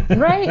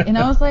 Right. And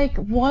I was like,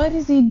 what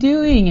is he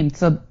doing? And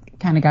so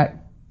kind of got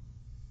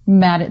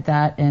mad at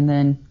that. And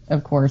then,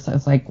 of course, I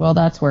was like, well,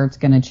 that's where it's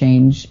going to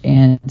change.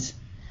 And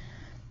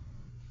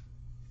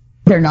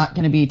they're not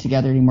going to be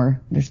together anymore.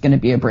 There's going to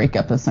be a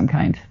breakup of some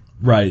kind.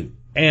 Right.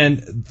 And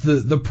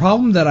the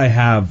problem that I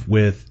have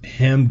with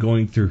him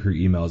going through her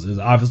emails is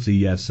obviously,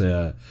 yes,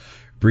 a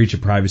breach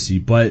of privacy,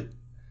 but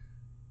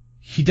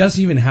he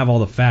doesn't even have all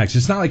the facts.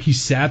 It's not like he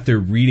sat there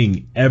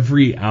reading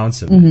every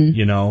ounce of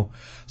it,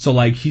 So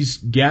he's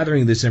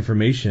gathering this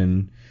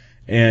information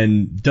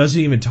and doesn't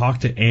even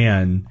talk to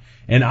Anne,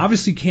 and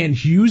obviously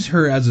can't use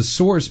her as a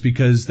source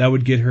because that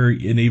would get her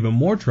in even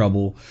more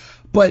trouble.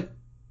 But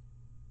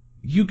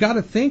you got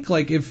to think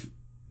if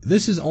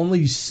this is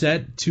only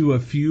set to a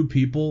few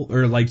people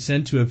or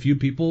sent to a few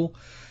people,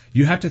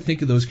 you have to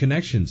think of those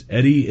connections.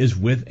 Eddie is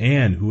with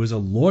Anne, who is a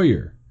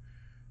lawyer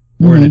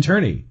or an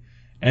attorney.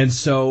 And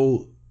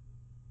so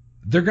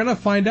they're going to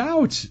find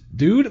out,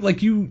 dude.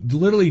 Like, you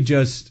literally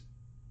just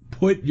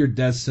put your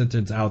death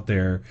sentence out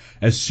there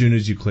as soon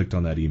as you clicked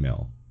on that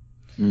email.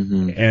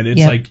 Mm-hmm. And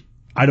it's like,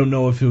 I don't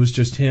know if it was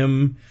just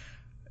him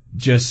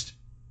just,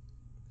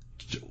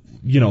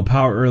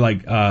 power or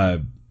like,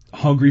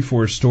 hungry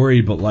for a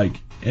story, but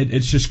like,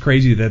 it's just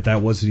crazy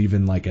that wasn't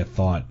even like a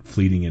thought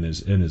fleeting in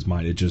his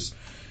mind. It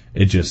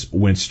just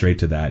went straight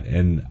to that.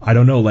 And I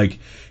don't know, like,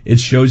 it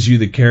shows you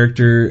the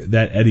character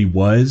that Eddie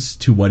was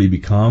to what he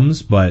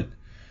becomes, but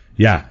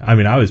yeah, I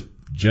mean, I was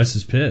just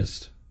as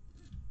pissed.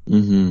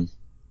 Mm-hmm.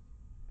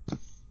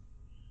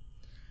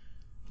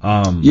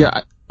 Sorry.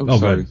 Go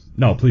ahead.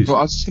 No, please. Well,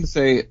 I was just gonna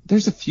say,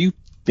 there's a few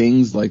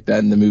things like that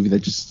in the movie that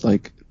just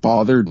like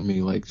bothered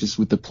me, like just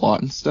with the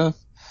plot and stuff.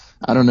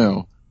 I don't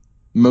know.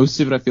 Most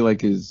of it I feel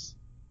like is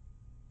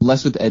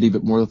less with Eddie,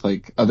 but more with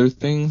like other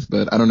things.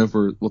 But I don't know if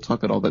we'll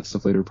talk about all that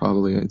stuff later,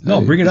 probably.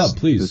 Bring it up,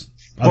 please.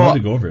 I'd love to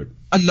go over it.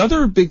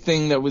 Another big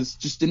thing that was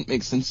just didn't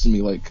make sense to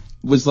me,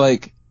 was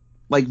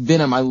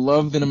Venom. I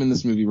love Venom in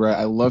this movie, right?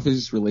 I love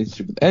his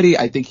relationship with Eddie.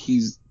 I think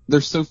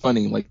they're so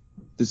funny, like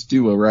this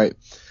duo, right?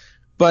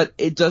 But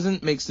it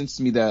doesn't make sense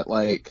to me that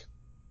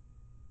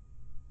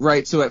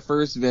right. So at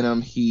first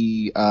Venom,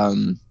 he,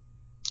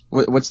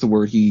 what's the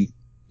word? He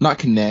not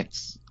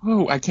connects.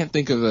 Oh, I can't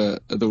think of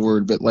the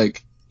word, but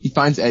like he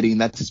finds Eddie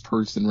and that's his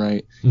person,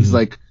 right? Mm-hmm. He's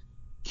like,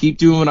 keep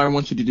doing what I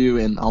want you to do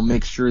and I'll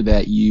make sure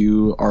that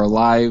you are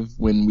alive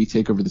when we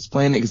take over this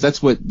planet. Because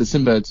that's what the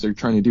symbiotes are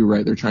trying to do,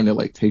 right? They're trying to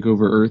like take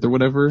over Earth or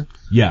whatever.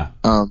 Yeah.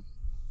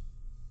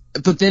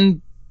 But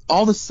then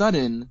all of a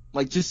sudden,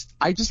 I just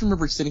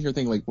remember sitting here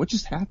thinking, like, what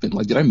just happened?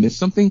 Like, did I miss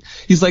something?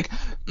 He's like,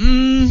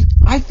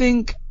 I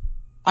think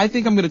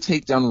I'm gonna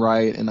take down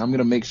Riot and I'm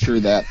gonna make sure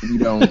that we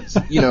don't,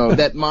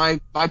 that my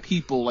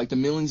people, like the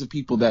millions of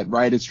people that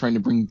Riot is trying to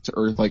bring to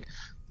Earth, like,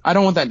 I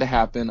don't want that to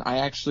happen. I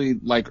actually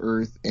like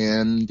Earth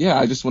and yeah,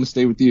 I just want to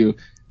stay with you.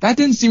 That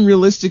didn't seem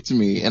realistic to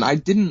me and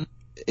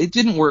it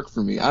didn't work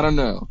for me. I don't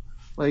know.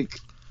 Like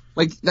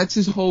that's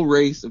his whole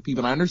race of people.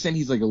 And I understand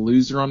he's like a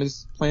loser on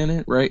his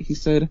planet, right? He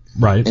said.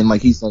 Right. And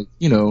like he's like,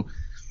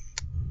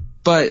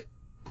 but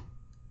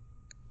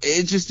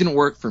it just didn't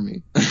work for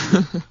me.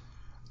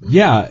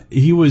 Yeah,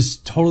 he was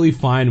totally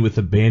fine with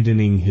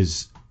abandoning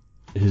his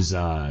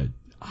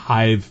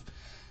hive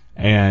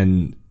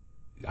and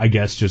I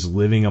guess just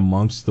living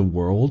amongst the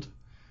world.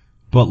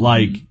 But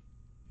like,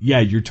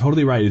 yeah, you're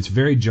totally right. It's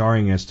very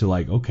jarring as to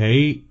like,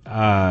 okay,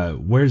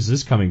 where's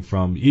this coming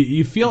from?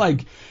 You feel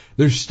like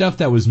there's stuff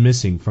that was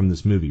missing from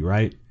this movie,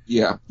 right?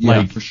 Yeah,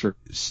 like, for sure.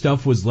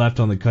 Stuff was left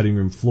on the cutting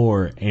room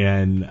floor,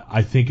 and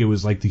I think it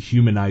was like the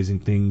humanizing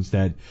things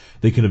that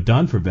they could have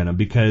done for Venom,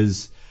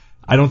 because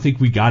I don't think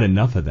we got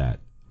enough of that.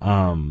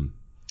 And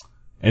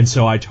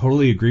so I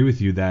totally agree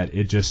with you that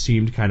it just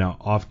seemed kind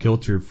of off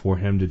kilter for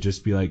him to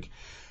just be like,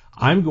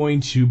 I'm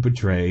going to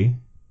betray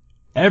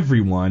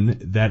everyone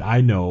that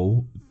I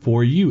know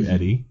for you,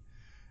 Eddie.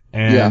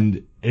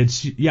 And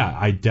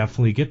I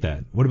definitely get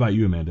that. What about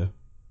you, Amanda?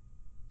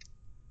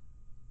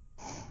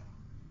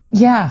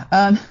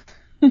 Yeah,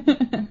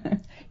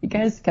 you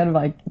guys kind of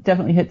like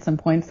definitely hit some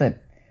points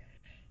that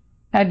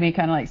had me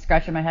kind of like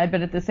scratching my head,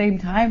 but at the same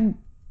time,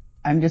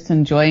 I'm just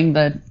enjoying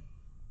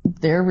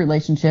their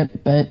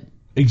relationship. But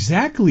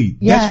exactly,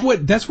 yeah.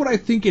 That's what I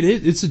think it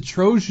is. It's a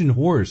Trojan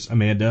horse,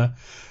 Amanda.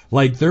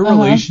 Like their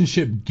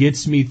relationship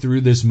gets me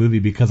through this movie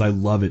because I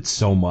love it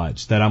so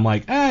much that I'm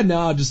like, no,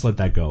 I'll just let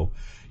that go,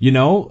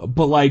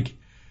 But like,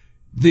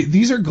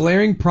 these are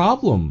glaring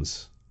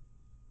problems.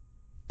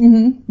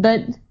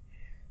 But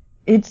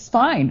it's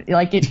fine.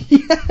 Like it.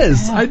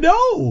 Yes, I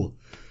know.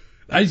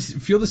 I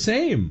feel the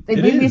same. It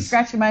made me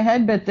scratching my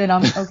head, but then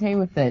I'm okay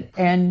with it.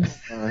 And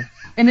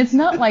it's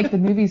not like the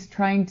movie's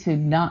trying to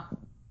not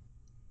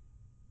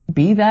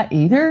be that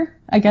either.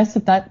 I guess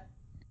if that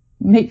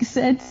makes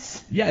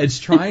sense. Yeah, it's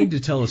trying to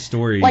tell a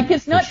story. Like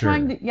it's not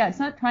trying to. Yeah, it's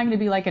not trying to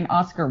be like an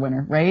Oscar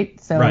winner, right?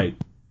 So. Right.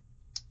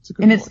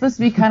 It's supposed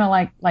to be kind of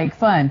like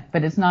fun,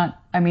 but it's not.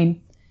 I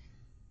mean,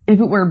 if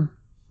it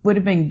would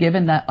have been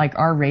given that like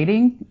R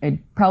rating,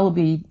 it'd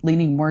probably be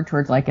leaning more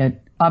towards like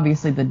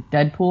obviously the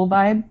Deadpool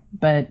vibe,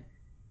 but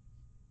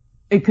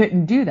it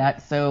couldn't do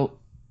that, so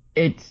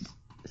it's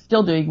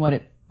still doing what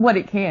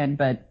it can,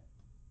 but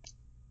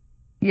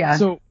yeah.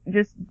 So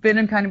just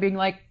Venom kind of being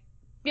like,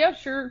 yeah,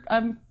 sure.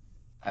 I'm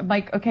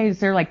like, okay, is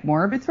there like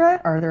more of a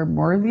threat? Are there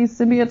more of these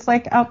symbiotes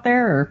like out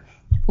there, or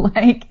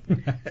like?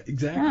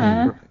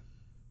 Exactly.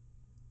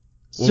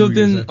 So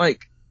then,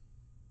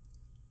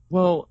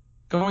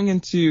 going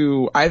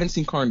into, I haven't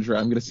seen Carnage, right?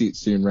 I'm going to see it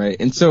soon, right?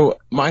 And so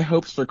my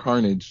hopes for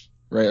Carnage,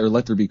 right, or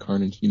Let There Be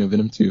Carnage,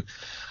 Venom 2,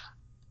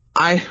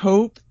 I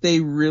hope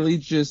they really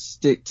just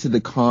stick to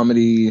the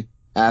comedy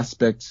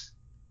aspect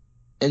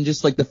and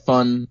just like the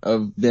fun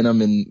of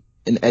Venom and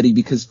Eddie,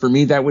 because for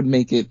me that would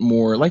make it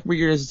more like what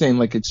you're saying,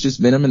 like it's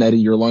just Venom and Eddie,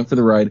 you're along for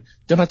the ride,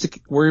 don't have to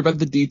worry about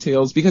the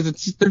details because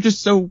they're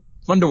just so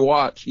fun to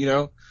watch,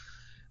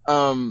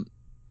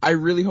 I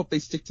really hope they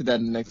stick to that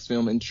in the next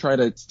film and try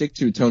to stick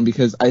to a tone,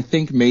 because I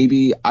think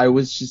maybe I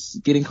was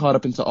just getting caught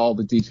up into all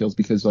the details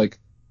because like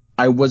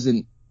I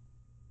wasn't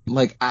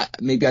like,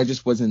 maybe I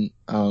just wasn't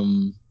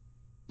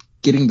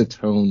getting the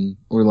tone,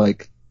 or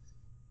like,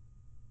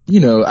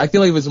 I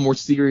feel like it was a more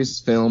serious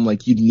film.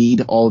 Like, you'd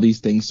need all these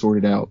things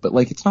sorted out, but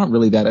like, it's not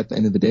really that at the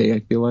end of the day, I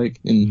feel like.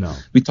 And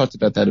we talked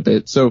about that a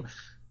bit. So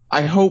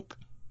I hope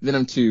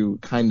Venom 2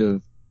 kind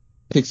of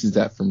fixes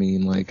that for me,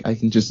 and like, I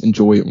can just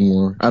enjoy it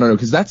more. I don't know,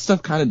 because that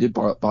stuff kind of did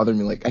bother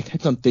me. Like, I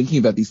kept on thinking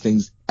about these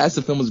things as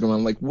the film was going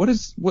on. Like, what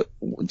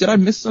did I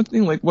miss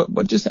something? Like,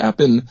 what just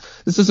happened?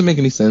 This doesn't make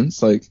any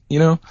sense. Like,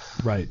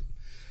 Right.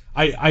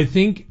 I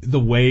think the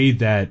way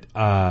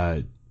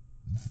that,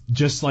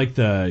 just like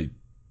the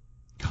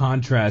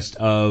contrast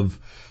of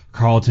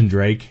Carlton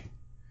Drake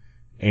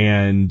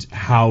and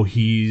how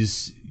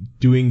he's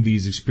doing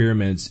these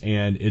experiments,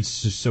 and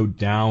it's just so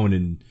down,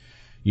 and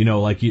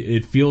like,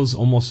 it feels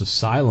almost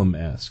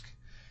Asylum-esque,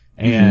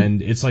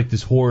 and it's like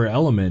this horror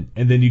element,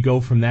 and then you go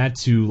from that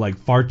to like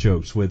fart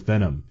jokes with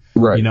Venom,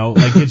 right?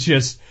 Like, it's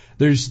just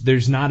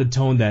there's not a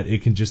tone that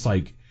it can just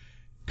like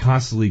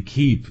constantly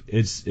keep.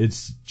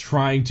 It's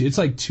trying to. It's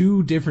like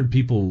two different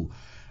people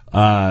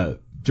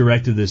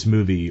directed this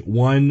movie.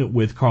 One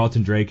with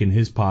Carlton Drake and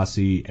his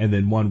posse, and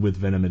then one with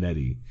Venom and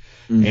Eddie.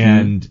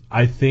 And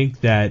I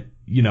think that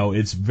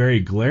it's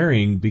very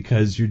glaring,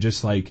 because you're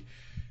just like,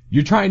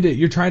 you're trying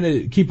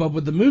to keep up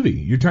with the movie.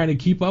 You're trying to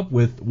keep up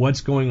with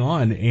what's going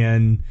on,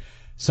 and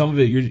some of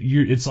it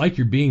it's like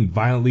you're being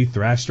violently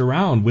thrashed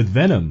around with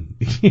Venom,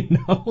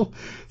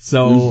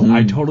 So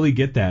I totally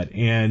get that.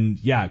 And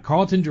yeah,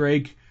 Carlton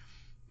Drake,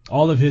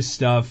 all of his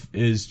stuff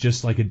is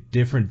just like a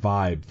different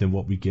vibe than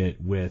what we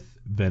get with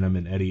Venom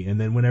and Eddie. And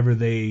then whenever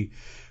they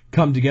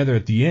come together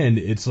at the end,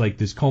 it's like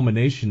this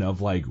culmination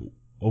of like,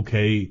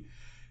 okay,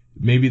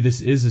 maybe this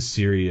is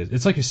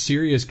it's like a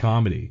serious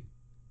comedy.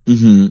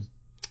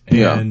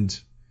 And,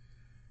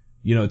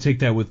 take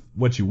that with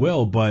what you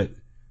will, but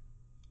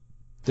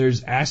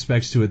there's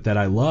aspects to it that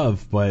I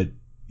love. But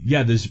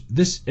yeah,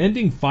 this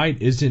ending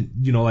fight isn't,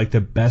 like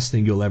the best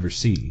thing you'll ever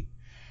see.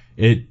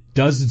 It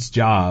does its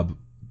job,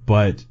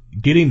 but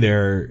getting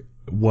there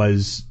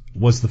was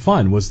the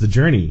fun, was the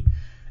journey.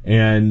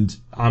 And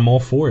I'm all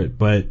for it.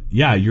 But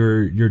yeah,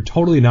 you're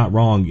totally not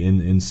wrong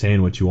in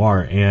saying what you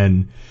are.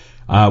 And,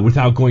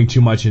 without going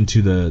too much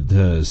into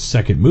the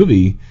second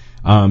movie,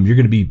 you're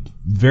going to be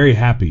very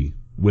happy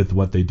with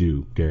what they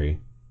do, Gary.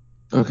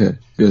 Okay,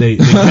 good.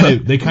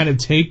 They kind of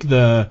take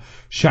the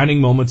shining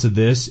moments of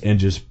this and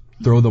just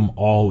throw them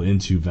all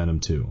into Venom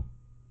 2.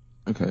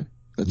 Okay,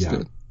 that's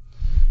good.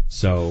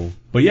 So,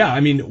 but yeah,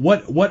 I mean,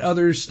 what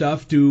other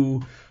stuff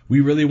do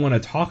we really want to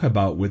talk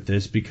about with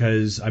this?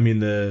 Because I mean,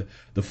 the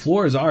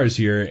floor is ours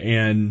here,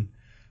 and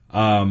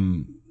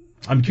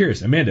I'm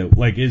curious, Amanda,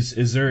 like,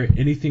 is there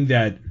anything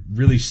that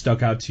really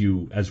stuck out to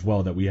you as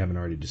well that we haven't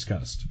already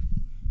discussed?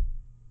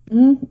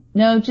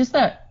 No, just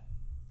that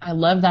I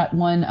love that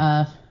one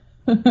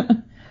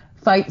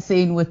fight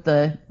scene with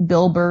the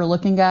Bill Burr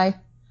looking guy,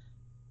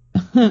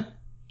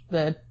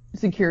 the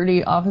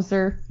security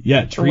officer,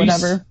 or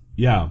whatever.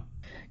 Yeah.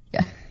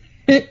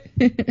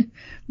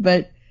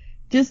 But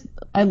just,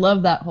 I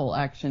love that whole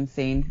action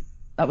scene.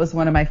 That was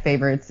one of my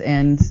favorites,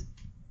 and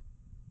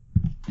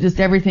just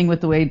everything with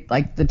the way,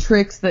 like, the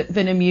tricks that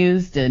Venom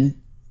used, and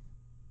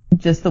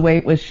just the way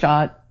it was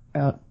shot,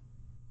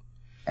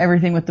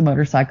 everything with the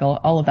motorcycle,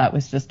 all of that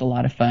was just a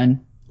lot of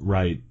fun.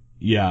 Right.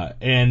 Yeah.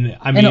 And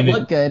I mean, and it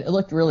looked good. It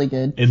looked really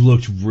good. It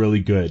looked really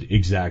good.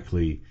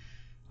 Exactly.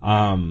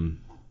 I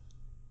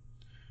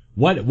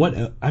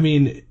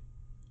mean,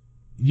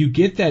 you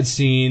get that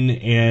scene,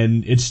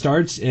 and it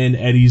starts in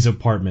Eddie's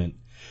apartment,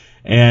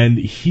 and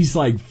he's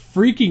like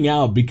freaking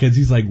out because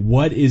he's like,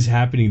 what is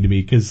happening to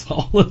me? Because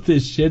all of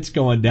this shit's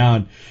going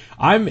down.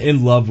 I'm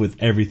in love with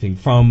everything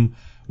from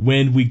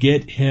when we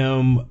get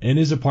him in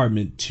his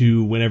apartment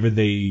to whenever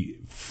they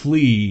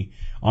flee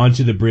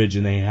onto the bridge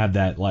and they have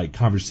that like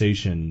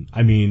conversation.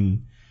 I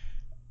mean,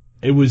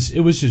 it was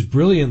just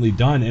brilliantly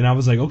done. And I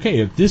was like, okay,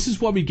 if this is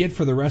what we get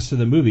for the rest of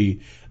the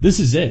movie, this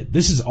is it.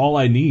 This is all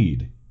I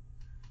need.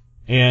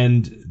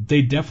 And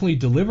they definitely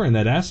deliver in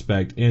that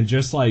aspect. And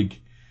just like,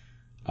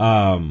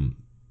 I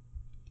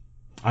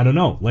don't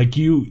know, like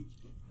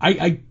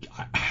I don't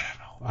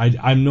know.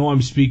 I know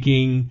I'm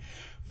speaking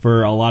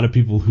for a lot of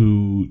people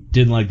who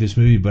didn't like this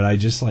movie, but I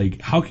just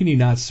like, how can you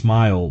not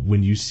smile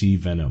when you see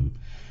Venom?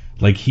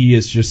 Like, he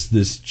is just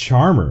this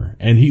charmer,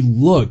 and he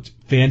looked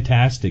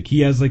fantastic.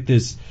 He has like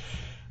this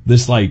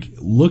like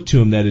look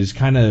to him that is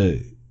kind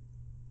of,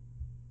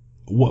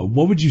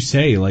 what would you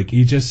say? Like,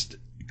 he just,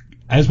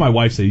 as my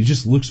wife said, he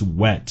just looks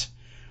wet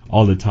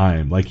all the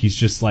time. Like, he's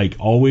just like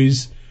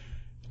always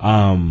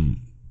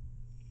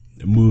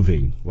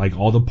moving. Like,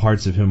 all the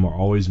parts of him are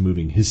always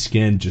moving. His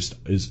skin just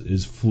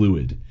is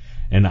fluid.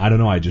 And I don't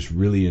know, I just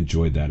really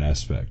enjoyed that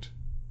aspect.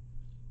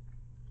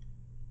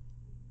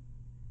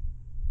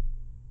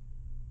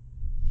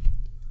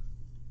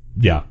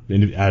 Yeah,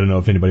 and I don't know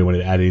if anybody wanted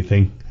to add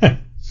anything.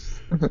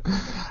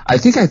 I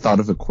think I thought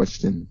of a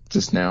question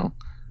just now.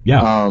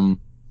 Yeah.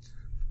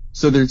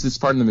 So there's this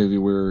part in the movie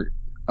where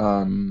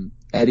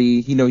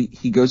Eddie,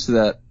 he goes to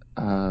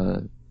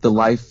that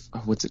life,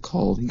 what's it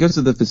called? He goes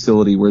to the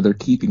facility where they're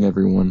keeping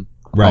everyone,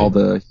 Right. all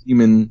the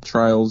human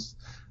trials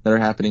that are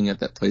happening at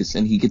that place,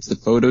 and he gets the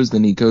photos.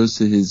 Then he goes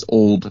to his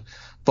old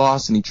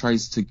boss and he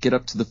tries to get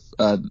up to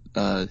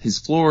the his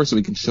floor so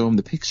he can show him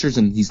the pictures,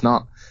 and he's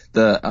not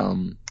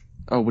the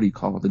what do you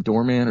call it, the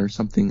doorman or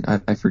something,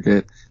 I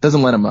forget,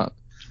 doesn't let him up.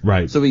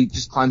 Right. So he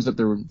just climbs up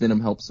there,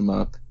 Venom helps him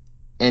up,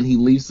 and he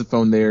leaves the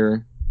phone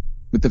there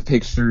with the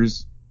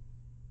pictures.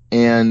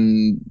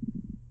 And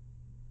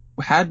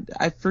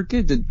I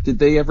forget, did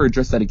they ever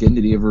address that again?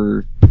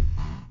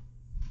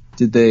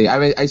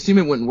 I assume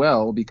it went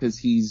well, because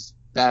he's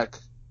back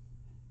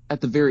at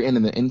the very end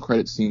in the end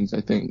credit scenes,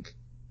 I think.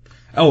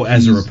 Oh,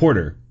 as a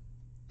reporter.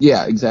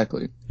 Yeah,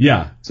 exactly.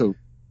 Yeah. So.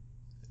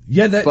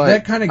 Yeah,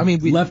 that kind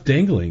of left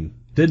dangling,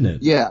 didn't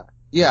it? Yeah.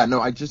 Yeah,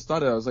 no, I just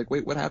thought it. I was like,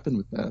 wait, what happened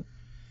with that?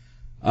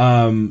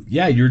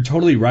 Yeah, you're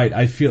totally right.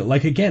 I feel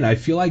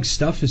like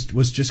stuff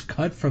was just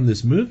cut from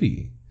this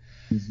movie.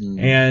 Mm-hmm.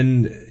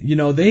 And, you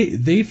know,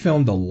 they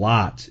filmed a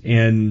lot.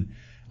 And,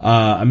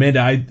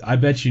 Amanda, I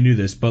bet you knew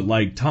this, but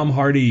like Tom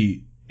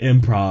Hardy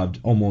improv'd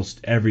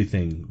almost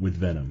everything with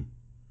Venom.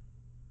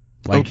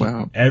 Like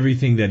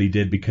everything that he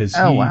did, because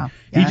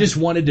he just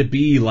wanted to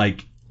be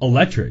like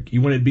electric. He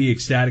wanted to be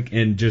ecstatic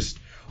and just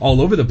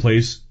all over the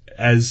place,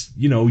 as,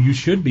 you know, you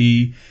should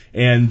be.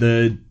 And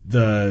the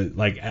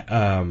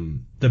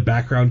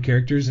background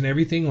characters and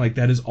everything, like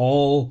that is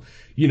all,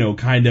 you know,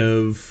 kind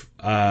of,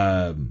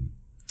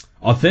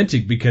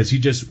 authentic, because he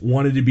just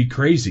wanted to be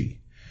crazy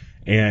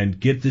and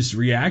get this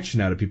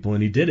reaction out of people,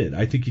 and he did it.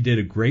 I think he did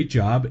a great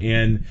job,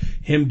 and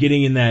him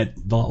getting in the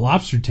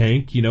lobster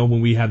tank, you know,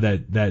 when we had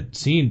that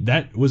scene,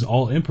 that was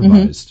all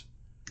improvised. Mm-hmm.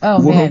 Oh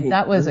man,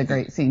 that was a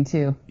great scene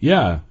too.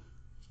 Yeah.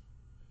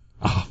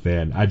 Oh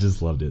man, I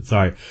just loved it.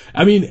 Sorry.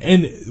 I mean,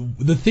 and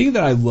the thing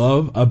that I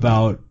love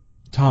about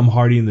Tom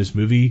Hardy in this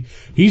movie,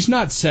 he's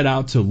not set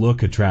out to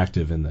look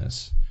attractive in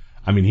this.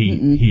 I mean,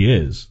 he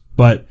is,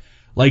 but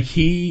like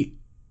he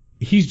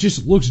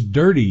just looks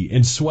dirty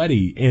and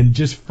sweaty and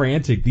just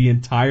frantic the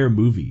entire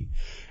movie.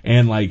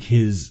 And like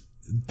his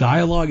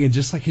dialogue and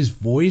just like his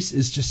voice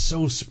is just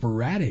so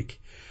sporadic.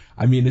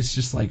 I mean, it's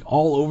just like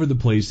all over the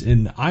place,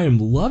 and I am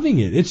loving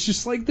it. It's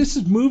just like this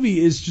movie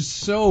is just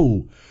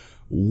so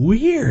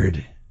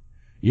weird,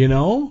 you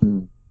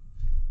know?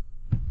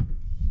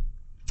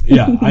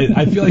 Yeah,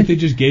 I feel like they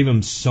just gave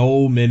him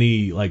so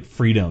many like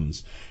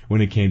freedoms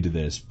when it came to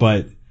this.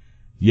 But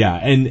yeah,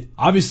 and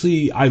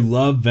obviously I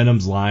love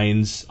Venom's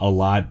lines a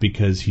lot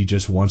because he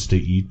just wants to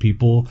eat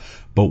people.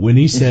 But when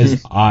he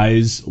says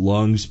eyes,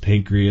 lungs,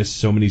 pancreas,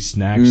 so many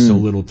snacks, so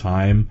little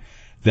time,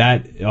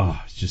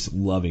 just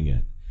loving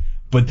it.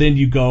 But then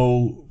you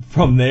go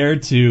from there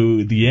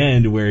to the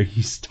end where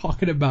he's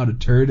talking about a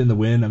turd in the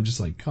wind. I'm just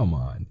like, come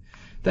on.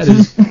 That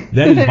is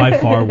by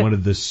far one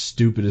of the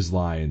stupidest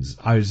lines.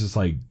 I was just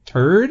like,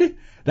 turd?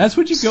 That's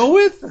what you go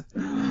with?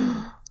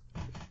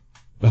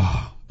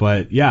 Oh,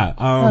 but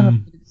yeah,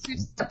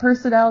 it's a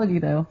personality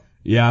though.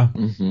 Yeah.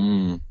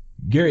 Mm-hmm.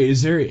 Gary,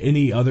 is there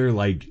any other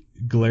like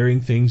glaring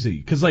things that,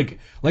 because like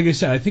I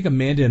said, I think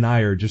Amanda and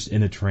I are just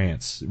in a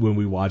trance when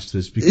we watch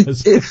this,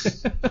 because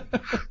that's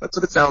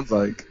what it sounds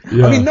like.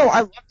 Yeah. I mean, no,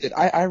 I loved it.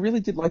 I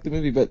really did like the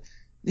movie, but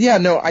yeah,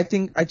 no, I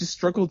think I just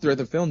struggled throughout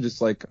the film, just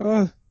like,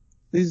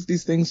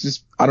 these things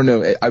just, I don't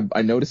know.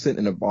 I notice it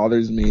and it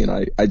bothers me,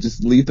 and I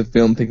just leave the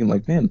film thinking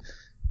like, man,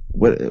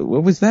 what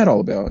was that all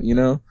about, you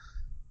know?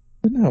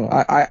 But no,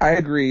 I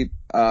agree.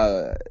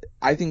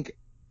 I think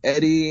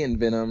Eddie and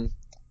Venom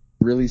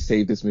really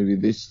saved this movie.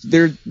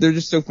 They're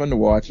just so fun to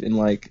watch, and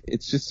like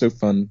it's just so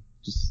fun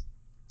just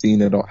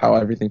seeing it all, how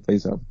everything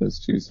plays out with those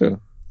two. So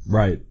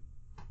right,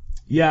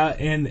 yeah,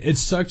 and it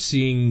sucks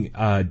seeing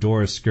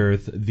Doris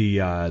Skirth,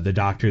 the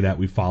doctor that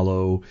we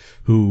follow,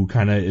 who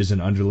kind of is an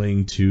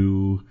underling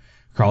to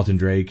Carlton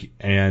Drake,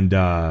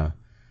 and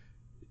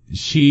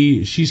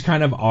she's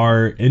kind of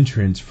our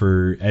entrance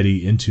for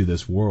Eddie into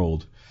this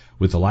world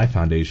with the Life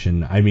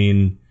Foundation. I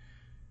mean,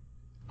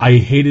 I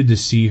hated to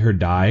see her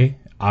die,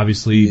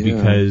 obviously,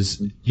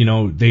 because, you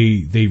know,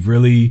 they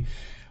really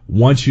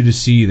want you to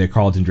see that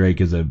Carlton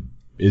Drake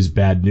is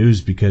bad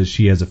news because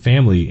she has a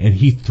family, and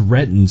he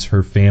threatens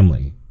her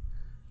family.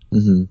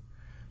 Mm-hmm.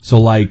 So,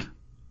 like,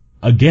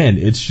 again,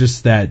 it's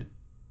just that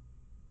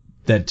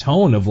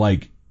tone of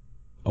like,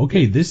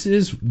 okay, this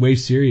is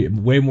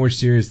way more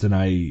serious than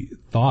I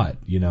thought,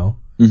 you know?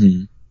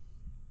 Mm-hmm.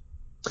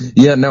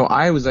 Yeah, no,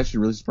 I was actually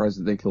really surprised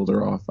that they killed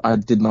her off. I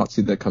did not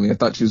see that coming. I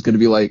thought she was going to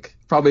be like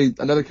probably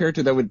another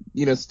character that would,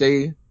 you know,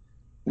 stay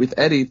with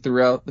Eddie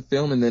throughout the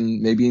film, and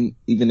then maybe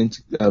even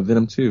into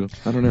Venom 2.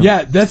 I don't know.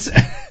 Yeah,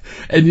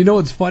 and you know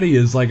what's funny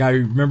is like I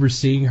remember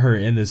seeing her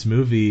in this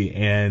movie,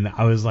 and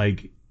I was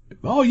like,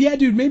 oh yeah,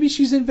 dude, maybe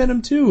she's in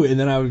Venom 2, and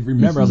then I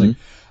remember I was like,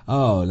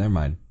 oh, never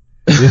mind.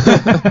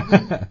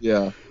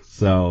 Yeah.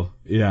 So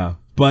yeah,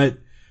 but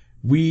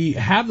we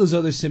have those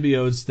other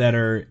symbiotes that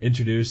are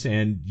introduced,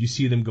 and you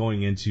see them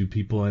going into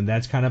people, and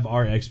that's kind of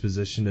our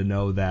exposition to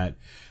know that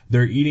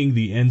they're eating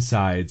the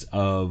insides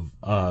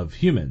of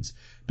humans.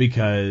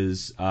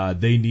 because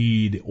they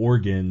need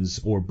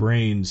organs or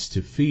brains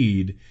to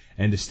feed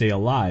and to stay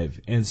alive.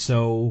 And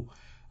so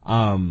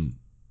I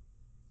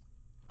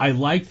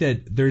like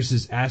that there's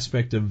this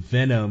aspect of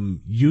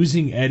Venom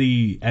using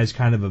Eddie as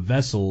kind of a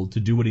vessel to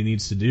do what he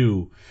needs to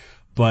do,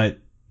 but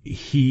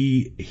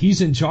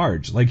he's in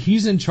charge. Like,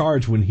 he's in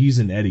charge when he's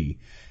in Eddie,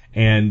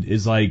 and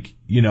is like,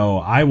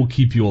 I will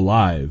keep you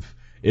alive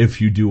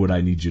if you do what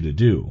I need you to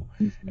do.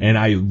 Mm-hmm. And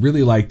I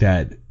really like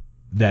that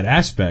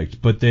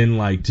aspect. But then,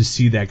 like, to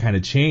see that kind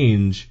of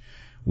change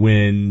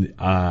when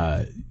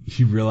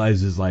he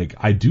realizes, like,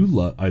 I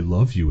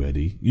love you,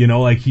 Eddie.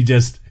 Like,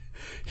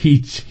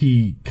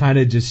 he kind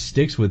of just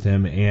sticks with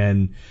him,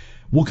 and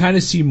we'll kind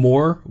of see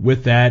more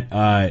with that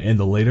in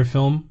the later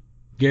film,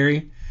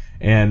 Gary.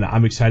 And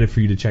I'm excited for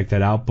you to check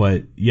that out.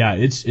 But yeah,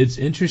 it's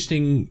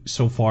interesting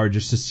so far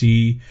just to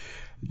see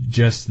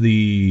just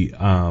the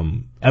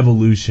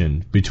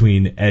evolution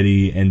between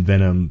Eddie and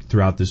Venom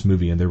throughout this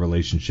movie and their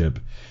relationship.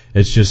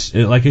 It's just,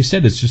 like I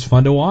said, it's just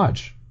fun to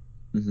watch.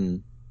 Mm-hmm.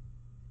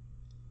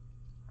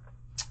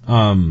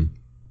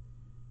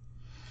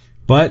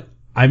 But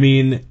I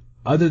mean,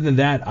 other than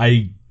that,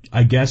 I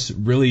guess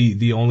really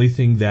the only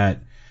thing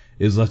that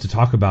is left to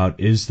talk about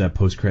is that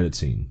post-credit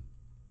scene.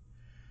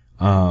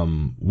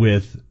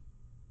 With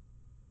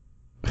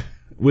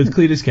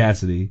Cletus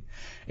Cassidy.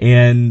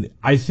 And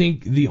I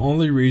think the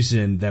only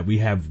reason that we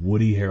have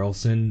Woody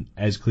Harrelson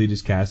as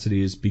Cletus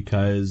Cassidy is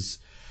because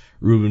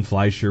Ruben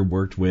Fleischer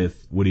worked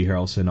with Woody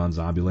Harrelson on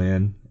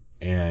Zombieland.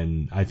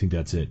 And I think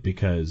that's it,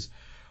 because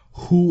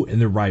who in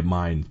their right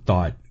mind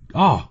thought,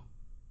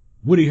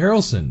 Woody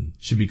Harrelson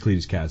should be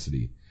Cletus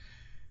Cassidy?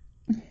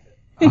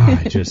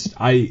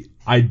 I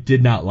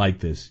did not like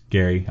this,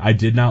 Gary. I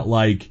did not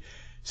like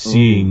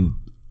seeing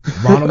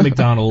Ronald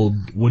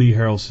McDonald, Woody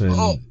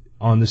Harrelson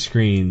on the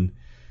screen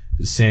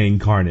saying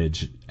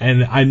Carnage.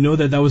 And I know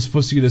that was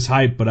supposed to get us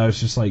hype, but I was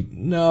just like,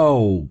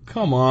 no,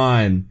 come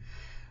on.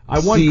 I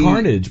want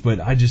Carnage, but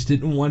I just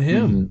didn't want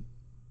him.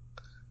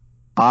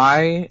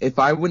 If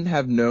I wouldn't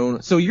have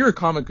known, so you're a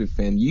comic book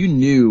fan, you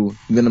knew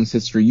Venom's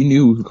history, you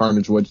knew who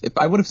Carnage was. If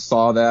I would have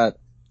saw that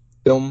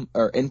film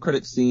or end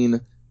credit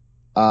scene,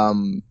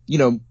 3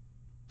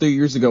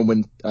 years ago when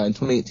in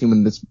 2018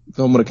 when this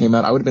film would have came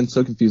out, I would have been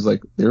so confused.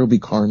 Like, there will be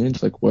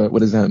Carnage. Like, what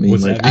does that mean?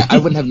 I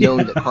wouldn't have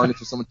known that Carnage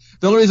was someone.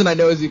 The only reason I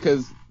know is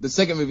because the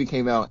second movie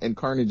came out and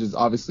Carnage is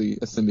obviously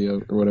a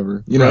symbiote or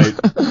whatever,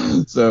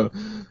 Right. So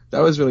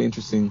that was really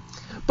interesting.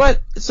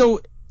 But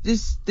so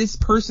this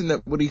person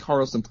that Woody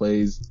Harrelson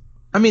plays,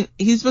 I mean,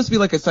 he's supposed to be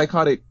like a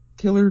psychotic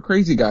killer,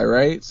 crazy guy,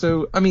 right?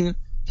 So I mean,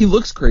 he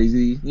looks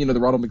crazy, the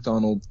Ronald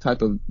McDonald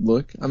type of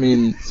look. I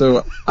mean,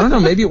 so I don't know,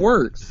 maybe it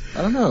works.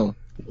 I don't know.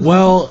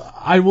 Well,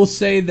 I will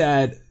say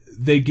that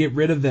they get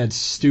rid of that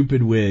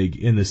stupid wig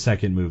in the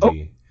second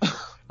movie.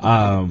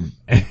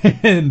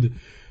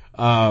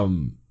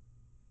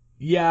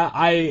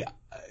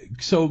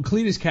 So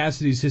Cletus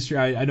Cassidy's history,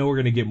 I know we're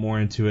going to get more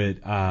into it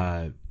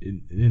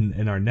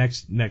in our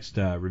next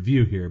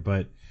review here,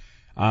 but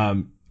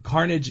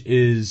Carnage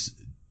is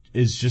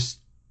just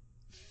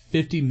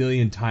 50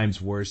 million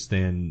times worse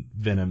than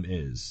Venom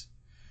is.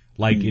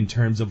 Like, in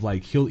terms of,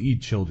 like, he'll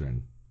eat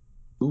children.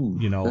 Ooh,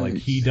 nice. Like,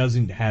 he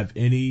doesn't have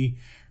any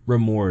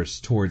remorse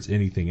towards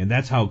anything. And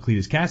that's how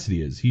Cletus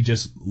Cassidy is. He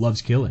just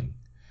loves killing.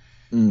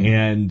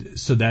 And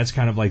so that's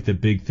kind of like the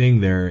big thing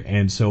there.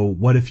 And so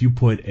what if you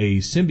put a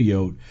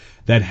symbiote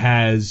that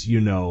has,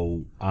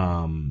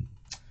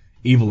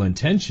 evil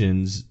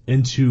intentions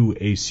into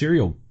a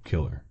serial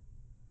killer?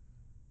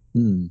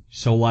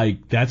 So,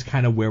 like, that's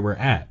kind of where we're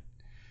at.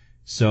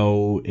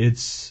 So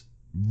it's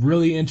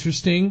really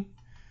interesting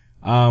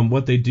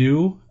what they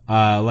do.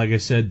 Like I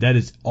said, that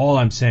is all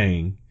I'm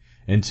saying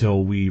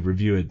until we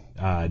review it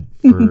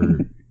for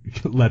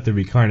Let There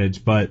Be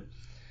Carnage. But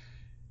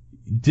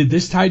did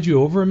this tide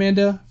you over,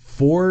 Amanda,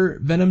 for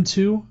Venom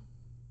 2?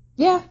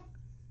 Yeah.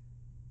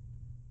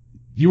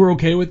 You were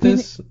okay with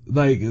this?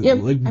 Like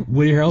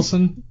Woody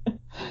Harrelson?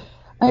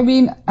 I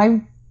mean,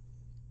 I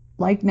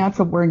like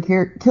natural born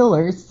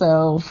killers,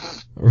 so...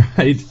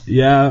 Right,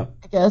 yeah.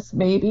 I guess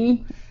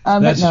maybe.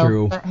 That's but no,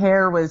 true. The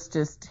hair was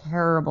just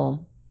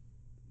terrible.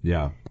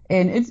 Yeah.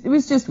 And it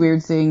was just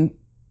weird seeing,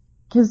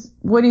 because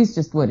Woody's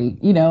just Woody,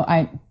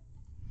 And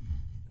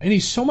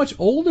he's so much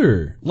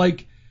older.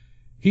 Like,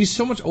 he's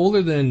so much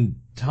older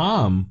than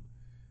Tom,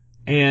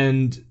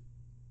 and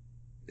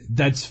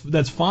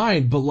that's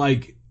fine. But,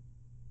 like,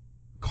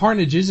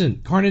 Carnage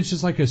isn't. Carnage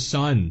is like a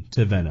son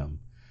to Venom,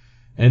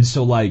 and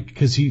so, like,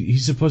 because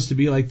he's supposed to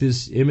be like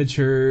this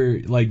immature,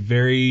 like,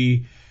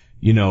 very,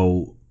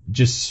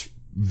 just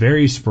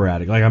very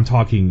sporadic. Like, I'm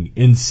talking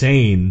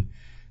insane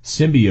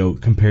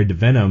symbiote compared to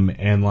Venom,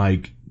 and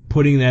like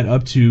putting that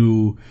up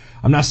to,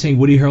 I'm not saying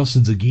Woody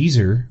Harrelson's a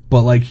geezer,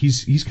 but like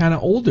he's kind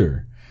of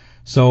older.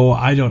 So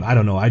I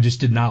don't know. I just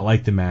did not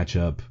like the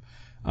matchup.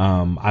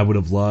 I would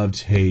have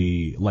loved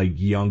a like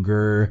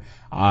younger,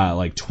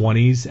 like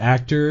 20s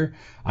actor.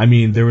 I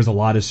mean, there was a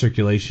lot of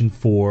circulation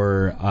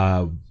for,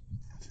 I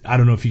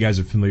don't know if you guys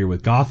are familiar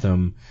with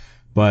Gotham,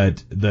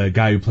 but the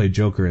guy who played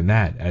Joker in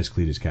that as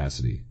Cletus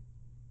Cassidy.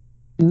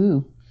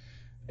 Ooh.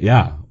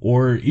 Yeah,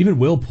 or even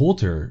Will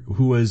Poulter,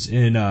 who was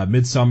in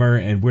Midsummer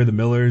and We're the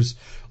Millers,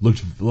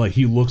 looks like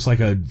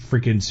a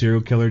freaking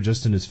serial killer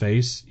just in his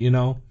face, you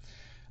know?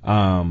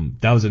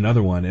 That was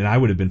another one, and I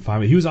would have been fine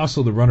with. He was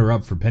also the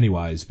runner-up for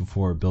Pennywise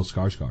before Bill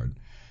Skarsgård.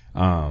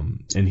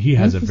 And he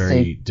has a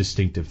very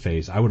distinctive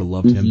face. I would have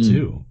loved him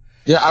too.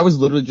 Yeah, I was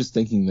literally just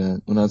thinking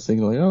that when I was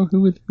thinking like, oh,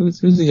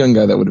 who's a young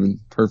guy that would have been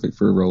perfect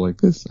for a role like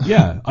this?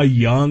 Yeah, a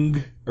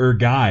younger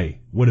guy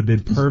would have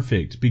been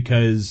perfect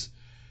because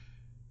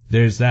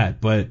there's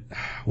that. But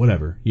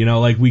whatever, you know,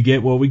 like we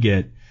get what we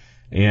get,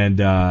 and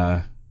we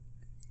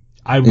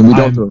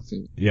don't throw a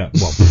fit. Yeah,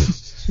 well,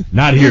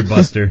 not here,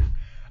 Buster.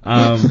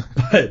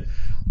 But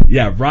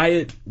yeah,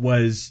 Riot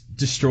was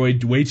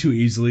destroyed way too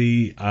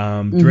easily.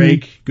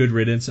 Drake, good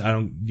riddance. I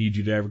don't need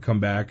you to ever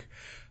come back.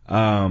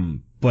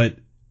 But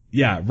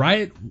yeah,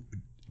 Riot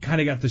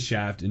kind of got the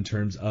shaft in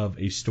terms of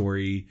a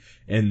story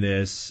in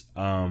this.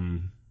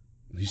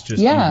 He's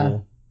just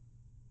evil.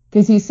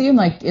 Because you see him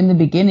like in the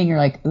beginning, you're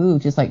like, ooh,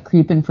 just like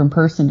creeping from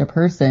person to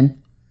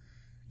person.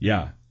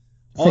 Yeah.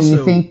 So also,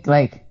 you think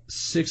like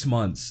 6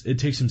 months. It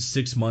takes him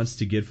 6 months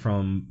to get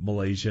from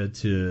Malaysia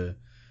to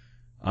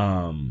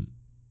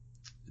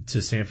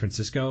San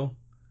Francisco.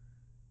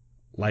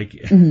 Like,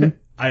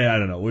 I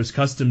don't know. Was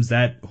customs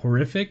that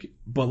horrific?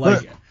 But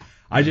like,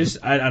 I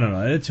don't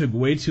know. It took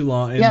way too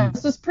long. Yeah,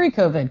 this is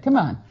pre-COVID. Come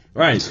on.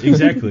 Right,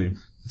 exactly.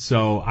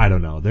 So I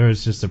don't know. There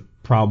was just a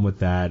problem with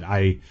that.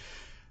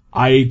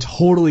 I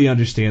totally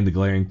understand the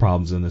glaring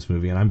problems in this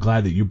movie, and I'm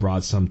glad that you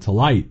brought some to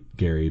light,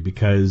 Gary,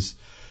 because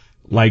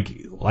like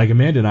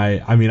Amanda and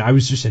I mean, I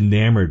was just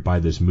enamored by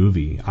this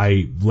movie.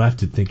 I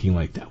left it thinking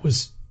like that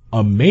was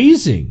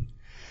amazing.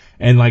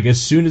 And like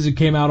as soon as it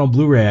came out on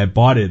Blu-ray, I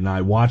bought it and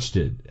I watched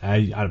it.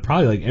 I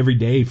probably like every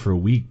day for a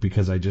week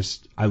because I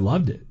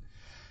loved it.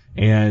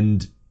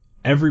 And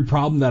every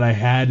problem that I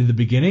had in the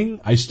beginning,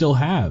 I still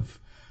have.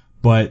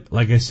 But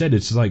like I said,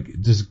 it's like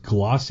this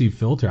glossy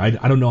filter. I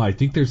don't know. I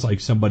think there's like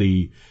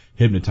somebody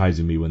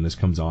hypnotizing me when this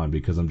comes on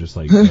because I'm just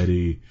like,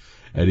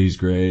 Eddie's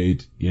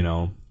great, you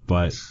know.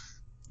 But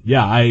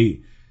yeah,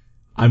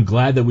 I'm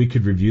glad that we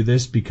could review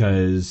this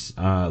because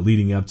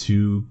leading up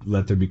to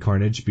Let There Be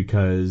Carnage,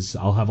 because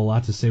I'll have a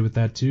lot to say with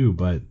that too.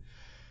 But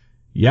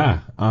yeah,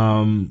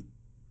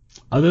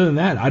 other than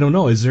that, I don't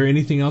know. Is there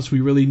anything else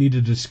we really need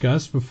to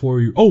discuss before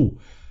we... Oh,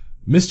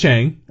 Miss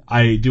Chang.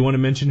 I do want to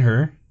mention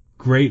her.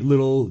 Great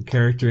little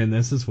character in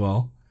this as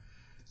well.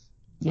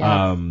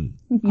 Yeah.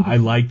 I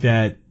like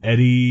that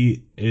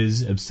Eddie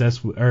is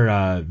obsessed with,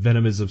 or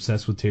Venom is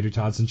obsessed with tater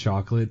tots and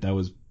chocolate. That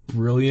was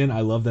brilliant.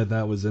 I love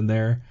that was in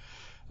there.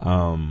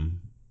 But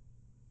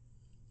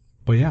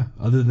yeah,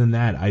 other than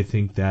that, I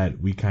think that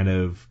we kind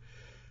of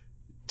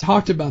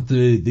talked about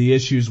the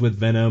issues with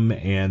Venom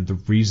and the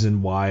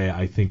reason why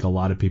I think a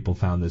lot of people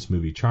found this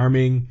movie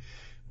charming.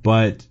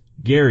 But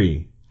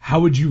Gary,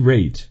 how would you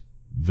rate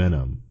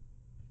Venom?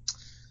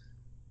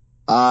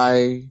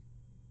 I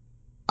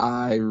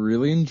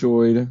really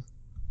enjoyed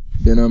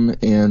Venom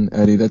and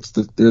Eddie.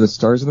 They're the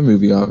stars of the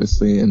movie,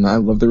 obviously, and I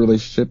love their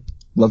relationship,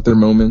 love their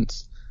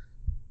moments.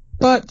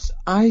 But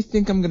I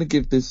think I'm gonna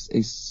give this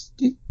just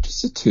a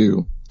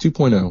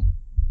 2.0.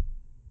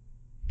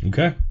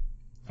 Okay,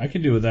 I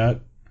can do with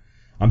that.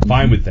 I'm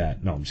fine with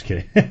that. No, I'm just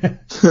kidding.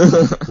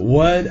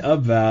 What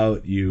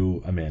about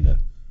you, Amanda?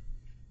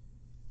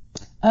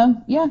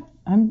 Yeah,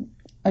 I'm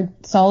a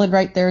solid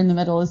right there in the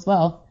middle as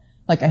well.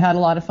 Like, I had a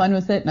lot of fun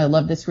with it, and I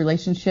love this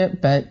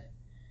relationship, but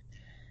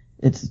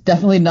it's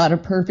definitely not a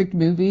perfect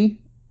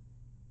movie.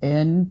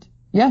 And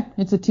yeah,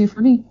 it's a 2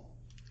 for me.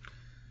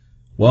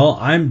 Well,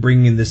 I'm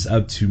bringing this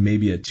up to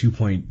maybe a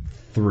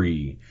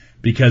 2.3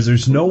 because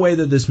there's no way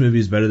that this movie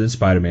is better than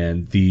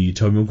Spider-Man, the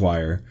Tobey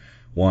Maguire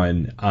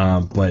one.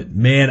 But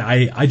man,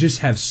 I just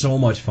have so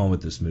much fun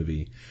with this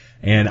movie.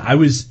 And I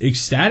was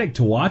ecstatic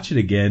to watch it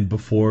again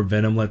before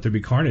Venom Let There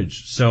Be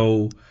Carnage.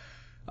 So,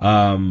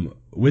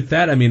 with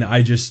that, I mean,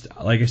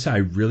 like I said, I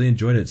really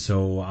enjoyed it.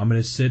 So I'm going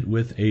to sit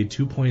with a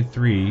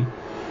 2.3.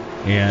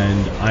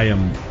 And I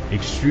am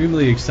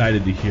extremely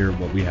excited to hear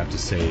what we have to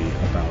say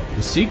about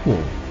the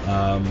sequel.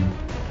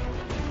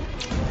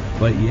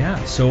 But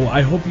yeah, so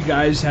I hope you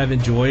guys have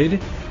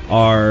enjoyed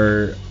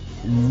our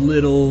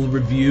little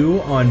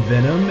review on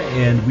Venom,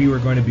 and we were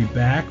going to be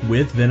back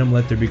with Venom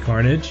Let There Be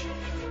Carnage.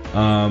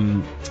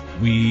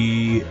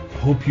 We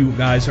hope you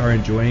guys are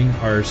enjoying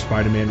our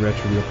Spider-Man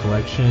Retro Reel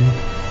collection.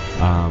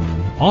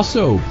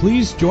 Also,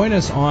 please join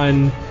us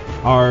on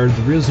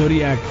the Real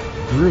Zodiac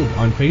group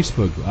on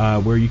Facebook,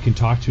 where you can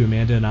talk to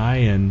Amanda and I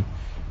and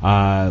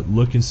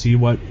look and see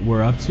what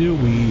we're up to.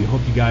 We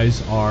hope you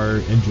guys are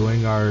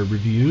enjoying our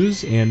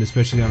reviews, and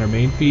especially on our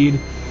main feed.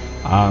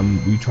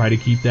 We try to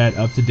keep that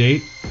up to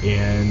date.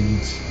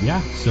 And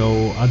yeah,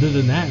 so other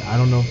than that, I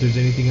don't know if there's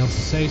anything else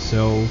to say.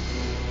 So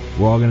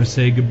we're all going to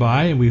say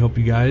goodbye, and we hope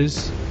you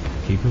guys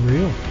keep it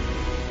real.